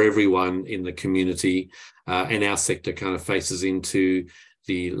difficult for everyone in the community, and our sector kind of faces into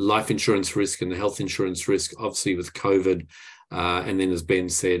the life insurance risk and the health insurance risk, obviously with COVID, and then as Ben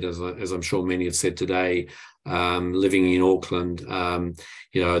said, as I'm sure many have said today, living in Auckland,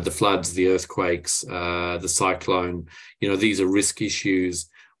 the floods, the earthquakes, the cyclone, these are risk issues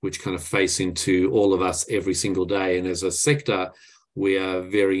which kind of face into all of us every single day. And as a sector, we are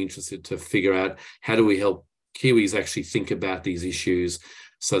very interested to figure out how do we help Kiwis actually think about these issues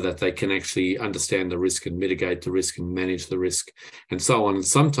so that they can actually understand the risk and mitigate the risk and manage the risk and so on. And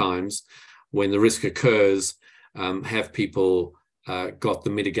sometimes when the risk occurs, have people got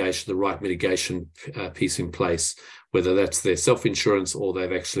the right mitigation piece in place, whether that's their self-insurance or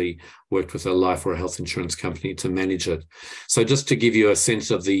they've actually worked with a life or a health insurance company to manage it. So just to give you a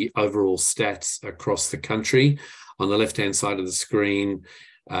sense of the overall stats across the country, on the left-hand side of the screen,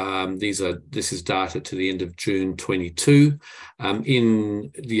 this is data to the end of June 22.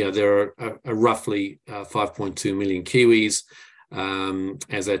 There are roughly 5.2 million Kiwis.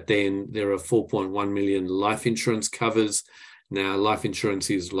 As at then, there are 4.1 million life insurance covers. Now, life insurance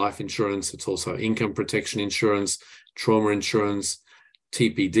is life insurance. It's also income protection insurance, trauma insurance,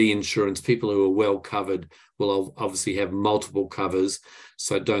 TPD insurance. People who are well covered will obviously have multiple covers.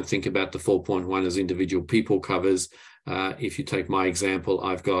 So don't think about the 4.1 as individual people covers. If you take my example,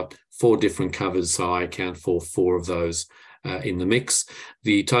 I've got 4 different covers, so I account for 4 of those in the mix.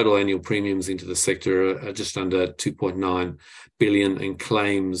 The total annual premiums into the sector are just under 2.9 billion and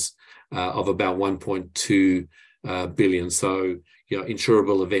claims of about 1.2 billion. So,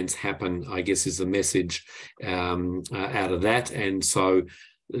 insurable events happen, I guess, is the message out of that. And so,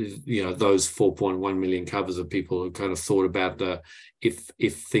 those 4.1 million covers of people who kind of thought about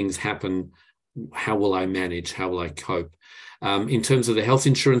if things happen, how will I manage? How will I cope? In terms of the health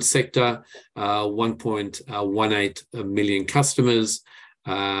insurance sector, 1.18 million customers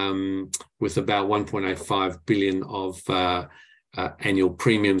with about 1.85 billion of annual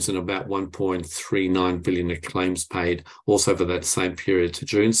premiums and about 1.39 billion of claims paid also for that same period to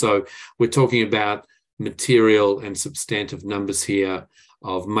June. So we're talking about material and substantive numbers here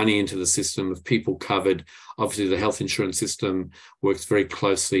of money into the system, of people covered. Obviously, the health insurance system works very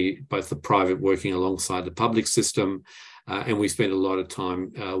closely, both the private working alongside the public system, and we spend a lot of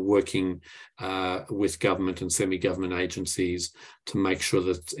time working with government and semi-government agencies to make sure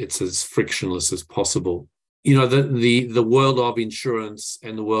that it's as frictionless as possible. The world of insurance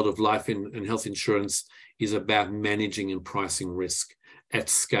and the world of life and health insurance is about managing and pricing risk at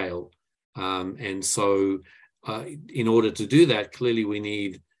scale. And so in order to do that, clearly we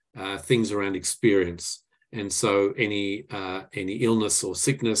need things around experience. And so any illness or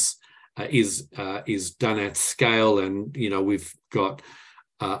sickness is done at scale. And, we've got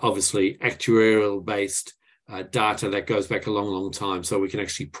obviously actuarial based data that goes back a long, long time. So we can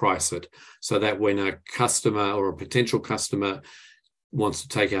actually price it so that when a customer or a potential customer wants to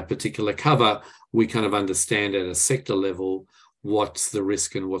take our particular cover, we kind of understand at a sector level what's the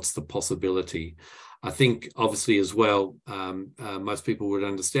risk and what's the possibility. I think obviously as well, most people would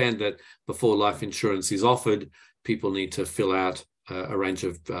understand that before life insurance is offered, people need to fill out a range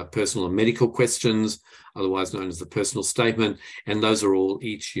of personal and medical questions, otherwise known as the personal statement, and those are all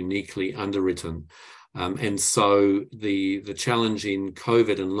each uniquely underwritten. And so the challenge in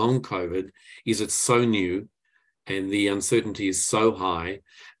COVID and long COVID is it's so new and the uncertainty is so high,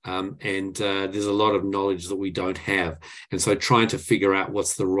 and there's a lot of knowledge that we don't have. And so trying to figure out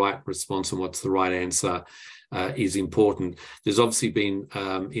what's the right response and what's the right answer is important. There's obviously been,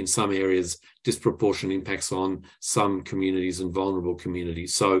 in some areas, disproportionate impacts on some communities and vulnerable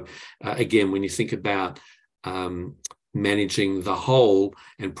communities. So again, when you think about managing the whole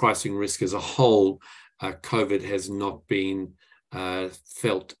and pricing risk as a whole, COVID has not been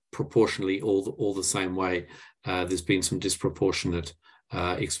felt proportionally all the same way. There's been some disproportionate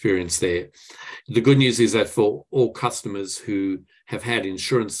experience there. The good news is that for all customers who have had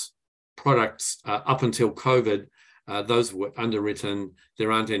insurance products up until COVID, those were underwritten.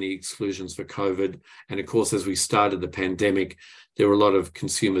 There aren't any exclusions for COVID. And of course, as we started the pandemic, there were a lot of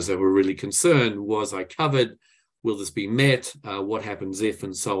consumers that were really concerned. Was I covered? Will this be met? What happens if?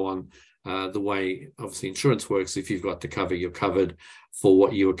 And so on. The way, obviously, insurance works, if you've got the cover, you're covered for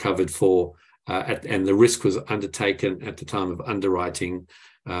what you were covered for. And the risk was undertaken at the time of underwriting.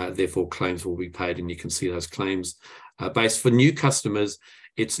 Therefore, claims will be paid, and you can see those claims based. For new customers,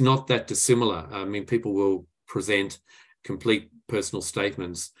 it's not that dissimilar. I mean, people will present complete personal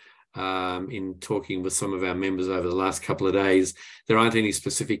statements. In talking with some of our members over the last couple of days, there aren't any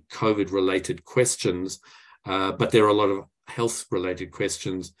specific COVID-related questions, but there are a lot of health-related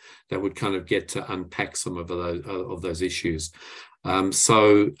questions that would kind of get to unpack some of those issues.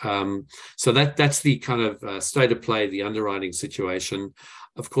 So that's the kind of state of play, the underwriting situation.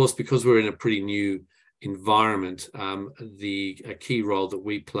 Of course, because we're in a pretty new environment, a key role that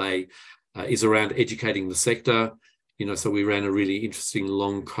we play is around educating the sector. So we ran a really interesting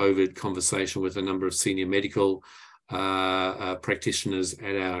long COVID conversation with a number of senior medical practitioners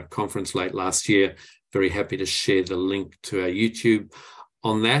at our conference late last year. Very happy to share the link to our YouTube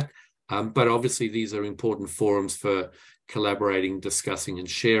on that. But obviously, these are important forums for collaborating, discussing and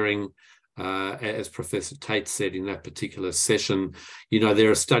sharing. As Professor Tate said in that particular session,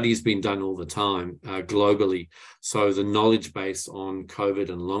 there are studies being done all the time globally. So the knowledge base on COVID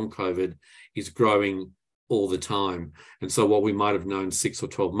and long COVID is growing all the time. And so what we might have known 6 or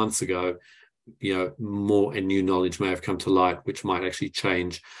 12 months ago, more and new knowledge may have come to light, which might actually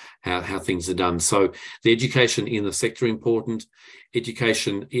change how things are done. So the education in the sector important,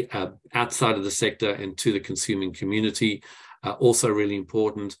 education outside of the sector and to the consuming community also really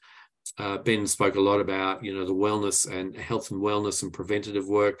important. Ben spoke a lot about, the wellness and health and wellness and preventative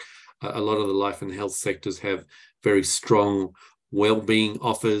work. A lot of the life and health sectors have very strong well-being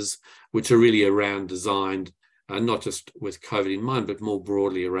offers, which are really around designed, not just with COVID in mind, but more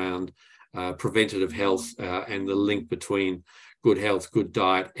broadly around preventative health and the link between good health, good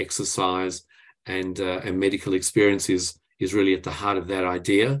diet, exercise, and medical experience is really at the heart of that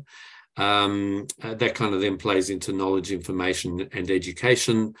idea. That kind of then plays into knowledge, information, and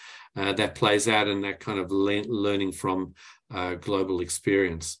education. That plays out in that kind of learning from global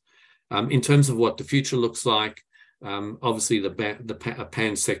experience. In terms of what the future looks like, obviously a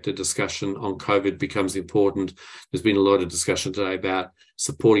pan-sector discussion on COVID becomes important. There's been a lot of discussion today about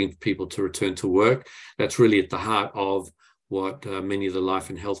supporting people to return to work. That's really at the heart of what many of the life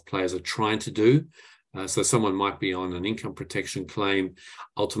and health players are trying to do. So someone might be on an income protection claim.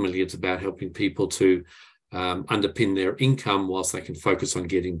 Ultimately, it's about helping people to underpin their income whilst they can focus on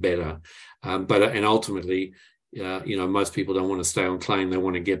getting better. And ultimately, most people don't want to stay on claim. They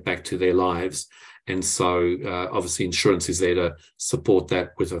want to get back to their lives. And so obviously insurance is there to support that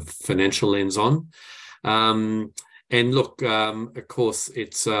with a financial lens on. And look, of course,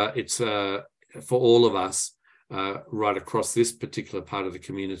 it's for all of us, right across this particular part of the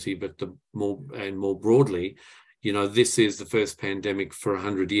community, but more broadly, this is the first pandemic for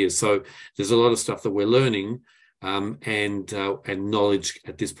 100 years. So there's a lot of stuff that we're learning, and knowledge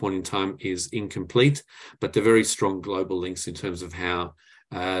at this point in time is incomplete, but they're very strong global links in terms of how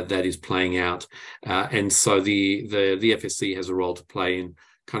that is playing out. And so the FSC has a role to play in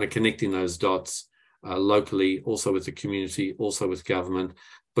kind of connecting those dots locally, also with the community, also with government,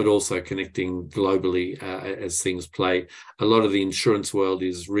 but also connecting globally as things play. A lot of the insurance world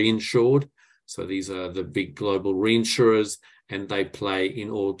is reinsured. So these are the big global reinsurers, and they play in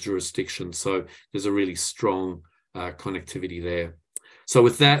all jurisdictions. So there's a really strong connectivity there. So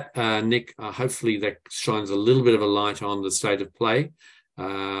with that, Nick, hopefully that shines a little bit of a light on the state of play.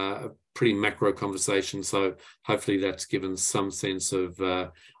 Pretty macro conversation. So hopefully that's given some sense of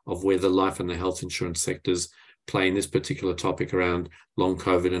where the life and the health insurance sectors play in this particular topic around long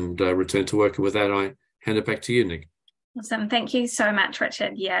COVID and return to work. And with that, I hand it back to you, Nick. Awesome. Thank you so much,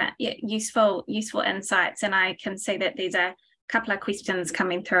 Richard. Yeah, useful insights. And I can see that there's a couple of questions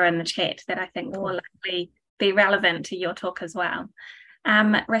coming through in the chat that I think will likely be relevant to your talk as well.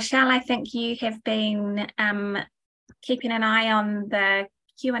 Rachael, I think you have been keeping an eye on the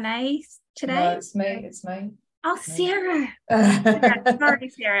Q&A today. No, it's me. Oh, Sarah. Sorry,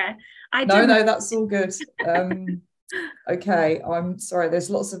 Sarah. No, that's all good. Okay, I'm sorry. There's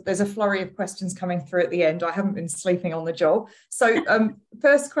a flurry of questions coming through at the end. I haven't been sleeping on the job. So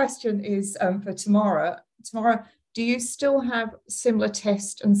first question is for Tamara. Tamara, do you still have similar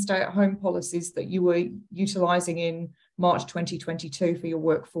test and stay-at-home policies that you were utilising in March 2022 for your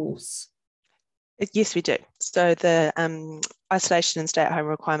workforce? Yes, we do. So the isolation and stay-at-home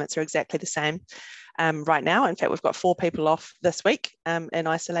requirements are exactly the same right now. In fact, we've got 4 people off this week in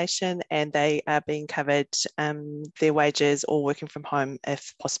isolation, and they are being covered their wages or working from home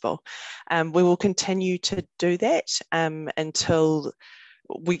if possible. We will continue to do that until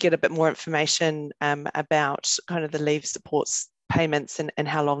we get a bit more information about kind of the leave supports payments and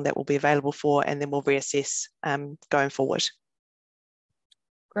how long that will be available for, and then we'll reassess going forward.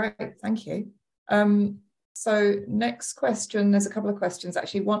 Great, thank you. So next question, there's a couple of questions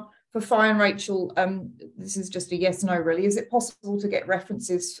actually. One for Fi and Rachel, this is just a yes, no really. Is it possible to get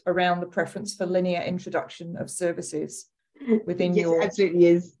references around the preference for linear introduction of services within yes, your... absolutely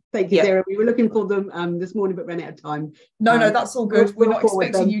is. Thank you, Sarah. We were looking for them this morning, but ran out of time. No, that's all good. We're not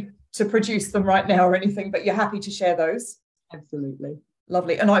expecting them. You to produce them right now or anything, but you're happy to share those. Absolutely.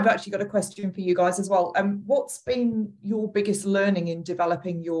 Lovely. And I've actually got a question for you guys as well. What's been your biggest learning in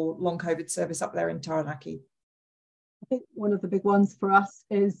developing your long COVID service up there in Taranaki? I think one of the big ones for us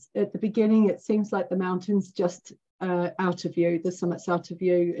is at the beginning, it seems like the mountain's just out of view, the summit's out of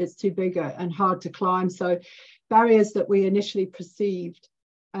view, it's too big and hard to climb. So barriers that we initially perceived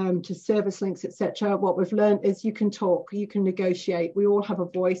to service links, etc. What we've learned is you can talk, you can negotiate, we all have a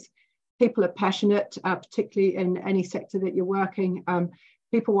voice. People are passionate, particularly in any sector that you're working.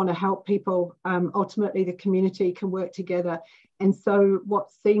 People want to help people. Ultimately, the community can work together. And so what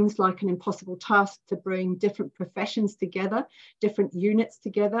seems like an impossible task to bring different professions together, different units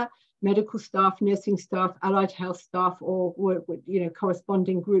together, medical staff, nursing staff, allied health staff, or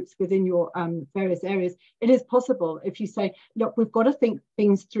corresponding groups within your various areas, it is possible if you say, look, we've got to think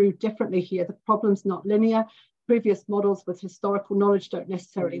things through differently here. The problem's not linear. Previous models with historical knowledge don't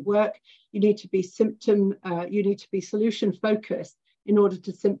necessarily work. You need to be solution focused in order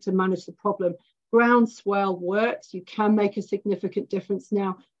to symptom manage the problem. Groundswell works. You can make a significant difference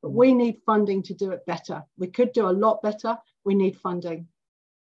now, but we need funding to do it better. We could do a lot better. We need funding.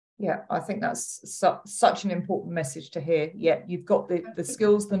 Yeah, I think that's such an important message to hear. Yeah, you've got the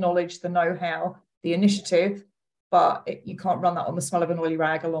skills, the knowledge, the know-how, the initiative, but you can't run that on the smell of an oily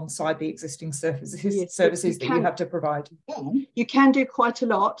rag alongside the existing services that you have to provide. You can do quite a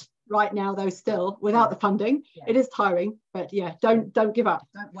lot, right now, though, still without the funding. Yeah. It is tiring, but yeah, don't give up.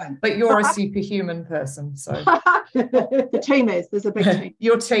 Don't wait. But you're a superhuman person, so the team is. There's a big team.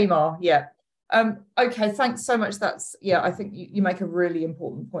 Your team are, yeah. Okay, thanks so much. That's, yeah, I think you make a really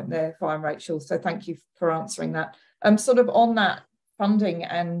important point there, Fine, Rachel. So thank you for answering that. Sort of on that funding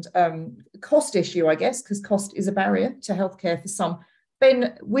and cost issue, I guess, because cost is a barrier to healthcare for some.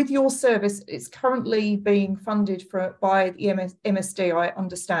 Ben, with your service, it's currently being funded by the MSD, I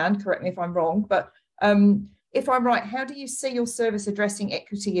understand, correct me if I'm wrong, but if I'm right, how do you see your service addressing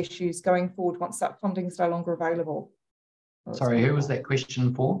equity issues going forward once that funding is no longer available? Sorry, who was that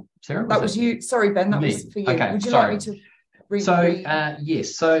question for, Sarah? That was you. Sorry, Ben, that was for you. Okay, would you sorry. like me to read? So,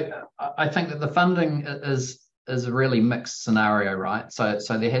 yes, so I think that the funding is a really mixed scenario, right? So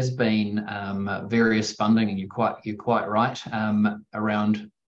there has been various funding, and you're quite right,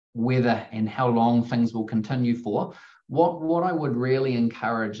 around whether and how long things will continue for. What I would really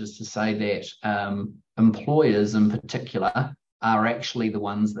encourage is to say that employers in particular are actually the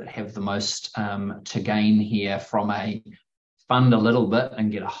ones that have the most to gain here from a fund a little bit and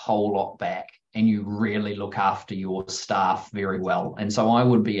get a whole lot back, and you really look after your staff very well. And so I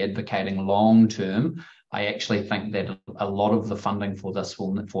would be advocating long term. I actually think that a lot of the funding for this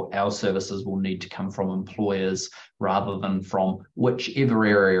for our services will need to come from employers rather than from whichever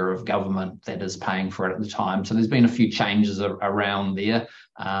area of government that is paying for it at the time. So there's been a few changes around there,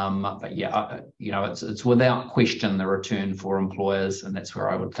 but yeah, you know, it's without question the return for employers, and that's where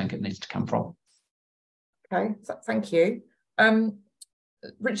I would think it needs to come from. Okay, thank you.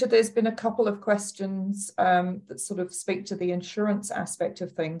 Richard, there's been a couple of questions that sort of speak to the insurance aspect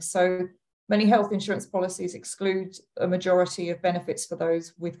of things. So many health insurance policies exclude a majority of benefits for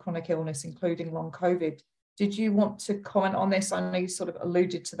those with chronic illness, including long COVID. Did you want to comment on this? I know you sort of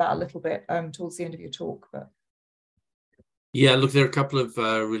alluded to that a little bit towards the end of your talk. But yeah, look, there are a couple of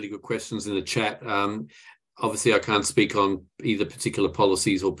really good questions in the chat. Obviously, I can't speak on either particular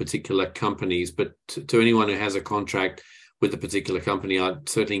policies or particular companies, but to anyone who has a contract with a particular company, I'd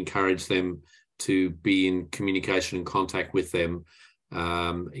certainly encourage them to be in communication and contact with them.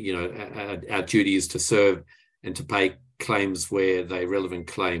 You know, our duty is to serve and to pay claims where they're relevant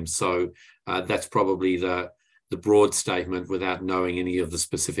claims. So that's probably the broad statement without knowing any of the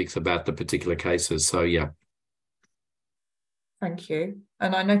specifics about the particular cases. So yeah. Thank you.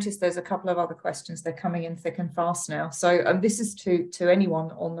 And I noticed there's a couple of other questions. They're coming in thick and fast now. So this is to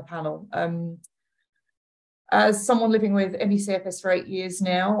anyone on the panel. As someone living with ME/CFS for 8 years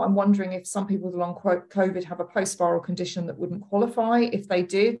now, I'm wondering if some people with long COVID have a post-viral condition that wouldn't qualify. If they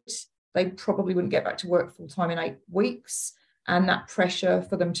did, they probably wouldn't get back to work full-time in 8 weeks, and that pressure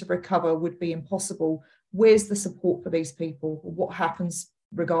for them to recover would be impossible. Where's the support for these people? What happens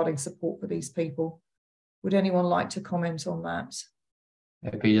regarding support for these people? Would anyone like to comment on that?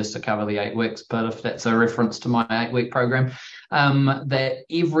 Happy just to cover the 8 weeks, but if that's a reference to my 8-week program, that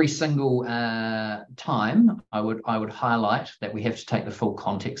every single time I would highlight that we have to take the full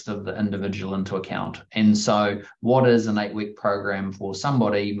context of the individual into account. And so what is an 8-week program for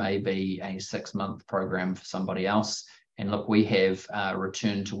somebody may be a 6-month program for somebody else. And look, we have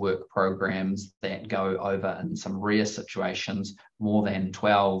return to work programs that go over in some rare situations more than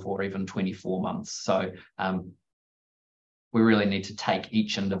 12 or even 24 months. So we really need to take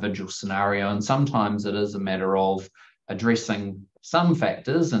each individual scenario, and sometimes it is a matter of addressing some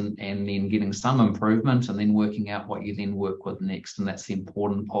factors and then getting some improvement and then working out what you then work with next. And that's the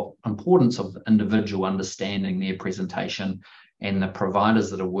importance of the individual understanding their presentation and the providers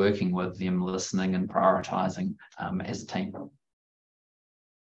that are working with them listening and prioritising as a team.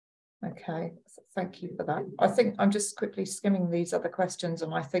 Okay, thank you for that. I think I'm just quickly skimming these other questions,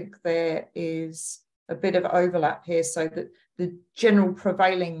 and I think there is a bit of overlap here. So that the general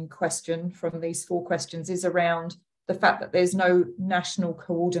prevailing question from these 4 questions is around the fact that there's no national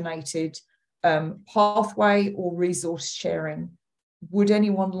coordinated pathway or resource sharing. Would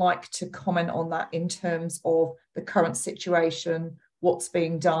anyone like to comment on that in terms of the current situation, what's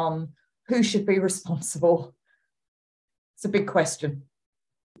being done, who should be responsible? It's a big question.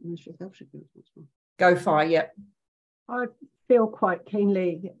 Ministry of Health should be responsible. Go far, yeah. I feel quite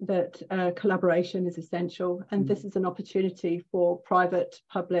keenly that collaboration is essential, and this is an opportunity for private,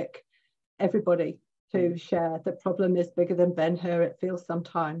 public, everybody to share. The problem is bigger than Ben Hur, it feels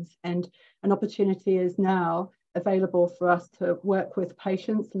sometimes, and an opportunity is now available for us to work with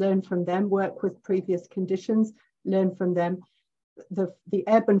patients, learn from them, work with previous conditions, learn from them. The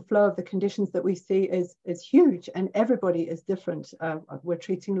ebb and flow of the conditions that we see is huge, and everybody is different. We're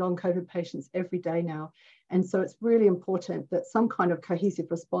treating long COVID patients every day now, and so it's really important that some kind of cohesive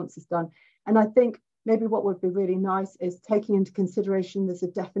response is done. And I think maybe what would be really nice is taking into consideration there's a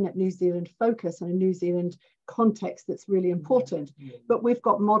definite New Zealand focus and a New Zealand context that's really important. But we've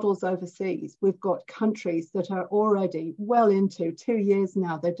got models overseas. We've got countries that are already well into 2 years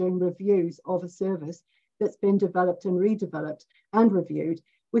now. They're doing reviews of a service that's been developed and redeveloped and reviewed.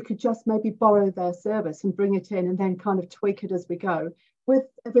 We could just maybe borrow their service and bring it in and then kind of tweak it as we go with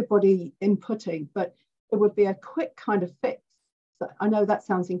everybody inputting. But it would be a quick kind of fix. So I know that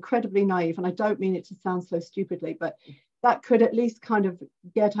sounds incredibly naive, and I don't mean it to sound so stupidly, but that could at least kind of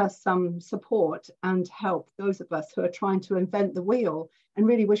get us some support and help those of us who are trying to invent the wheel and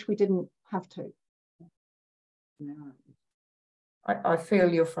really wish we didn't have to. I feel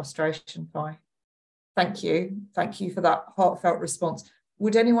your frustration, Vi. Thank you. Thank you for that heartfelt response.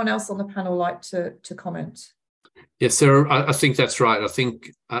 Would anyone else on the panel like to comment? Yes, Sarah, I think that's right.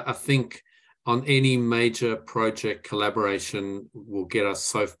 I think on any major project, collaboration will get us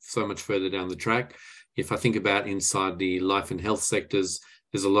so much further down the track. If I think about inside the life and health sectors,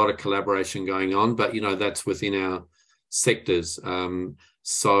 there's a lot of collaboration going on, but, you know, that's within our sectors.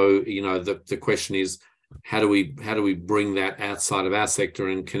 So, you know, the question is, how do we bring that outside of our sector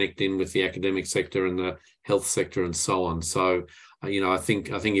and connect in with the academic sector and the health sector and so on? So, you know, I think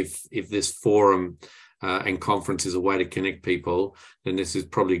if this forum and conference is a way to connect people, then this is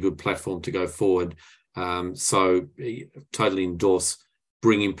probably a good platform to go forward. So, totally endorse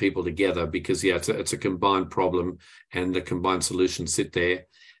bringing people together, because it's a combined problem and the combined solutions sit there.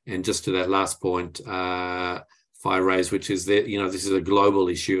 And just to that last point, Fi raised, which is that, you know, this is a global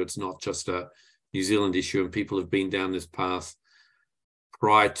issue. It's not just a New Zealand issue, and people have been down this path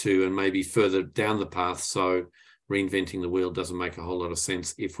prior to and maybe further down the path. So reinventing the wheel doesn't make a whole lot of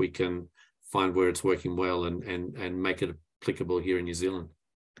sense if we can find where it's working well and make it applicable here in New Zealand.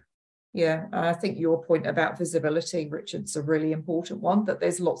 Yeah, I think your point about visibility, Richard's a really important one, that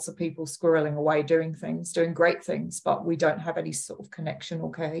there's lots of people squirreling away doing things, doing great things, but we don't have any sort of connection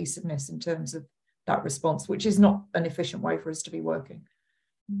or cohesiveness in terms of that response, which is not an efficient way for us to be working.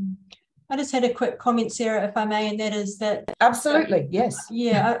 I just had a quick comment, Sarah, if I may, and that is that... Absolutely, yes.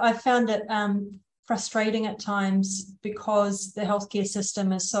 Yeah, I found it frustrating at times because the healthcare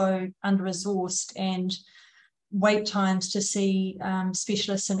system is so under-resourced and wait times to see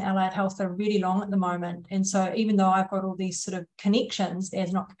specialists in allied health are really long at the moment. And so even though I've got all these sort of connections as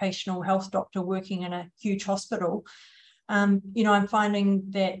an occupational health doctor working in a huge hospital, you know, I'm finding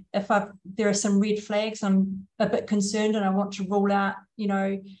that if there are some red flags, I'm a bit concerned and I want to rule out, you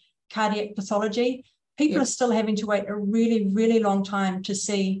know, cardiac pathology. People are still having to wait a really, really long time to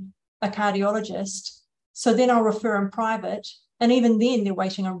see a cardiologist. So then I'll refer in private. And even then they're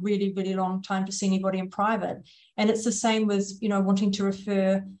waiting a really, really long time to see anybody in private. And it's the same with, you know, wanting to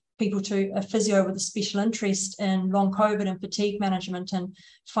refer people to a physio with a special interest in long COVID and fatigue management and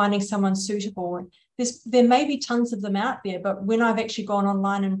finding someone suitable. There may be tons of them out there, but when I've actually gone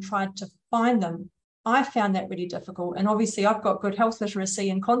online and tried to find them, I found that really difficult. And obviously I've got good health literacy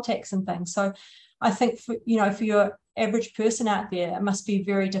and contacts and things. So I think, for your average person out there, it must be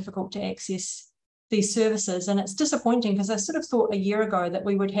very difficult to access these services. And it's disappointing because I sort of thought a year ago that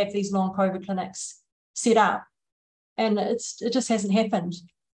we would have these long COVID clinics set up, and it just hasn't happened.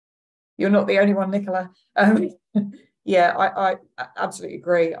 You're not the only one, Nicola. Yeah, I absolutely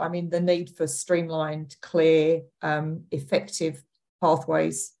agree. I mean, the need for streamlined, clear, effective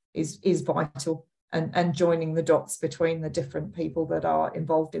pathways is vital, and joining the dots between the different people that are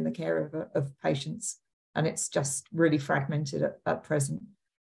involved in the care of patients. And it's just really fragmented at present.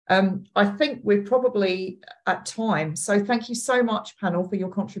 I think we're probably at time. So thank you so much, panel, for your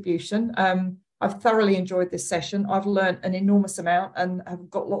contribution. I've thoroughly enjoyed this session. I've learned an enormous amount and have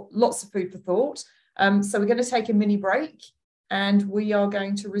got lots of food for thought. So we're going to take a mini break and we are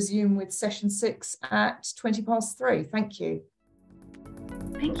going to resume with session 6 at 3:20. Thank you.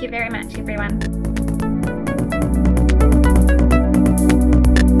 Thank you very much, everyone.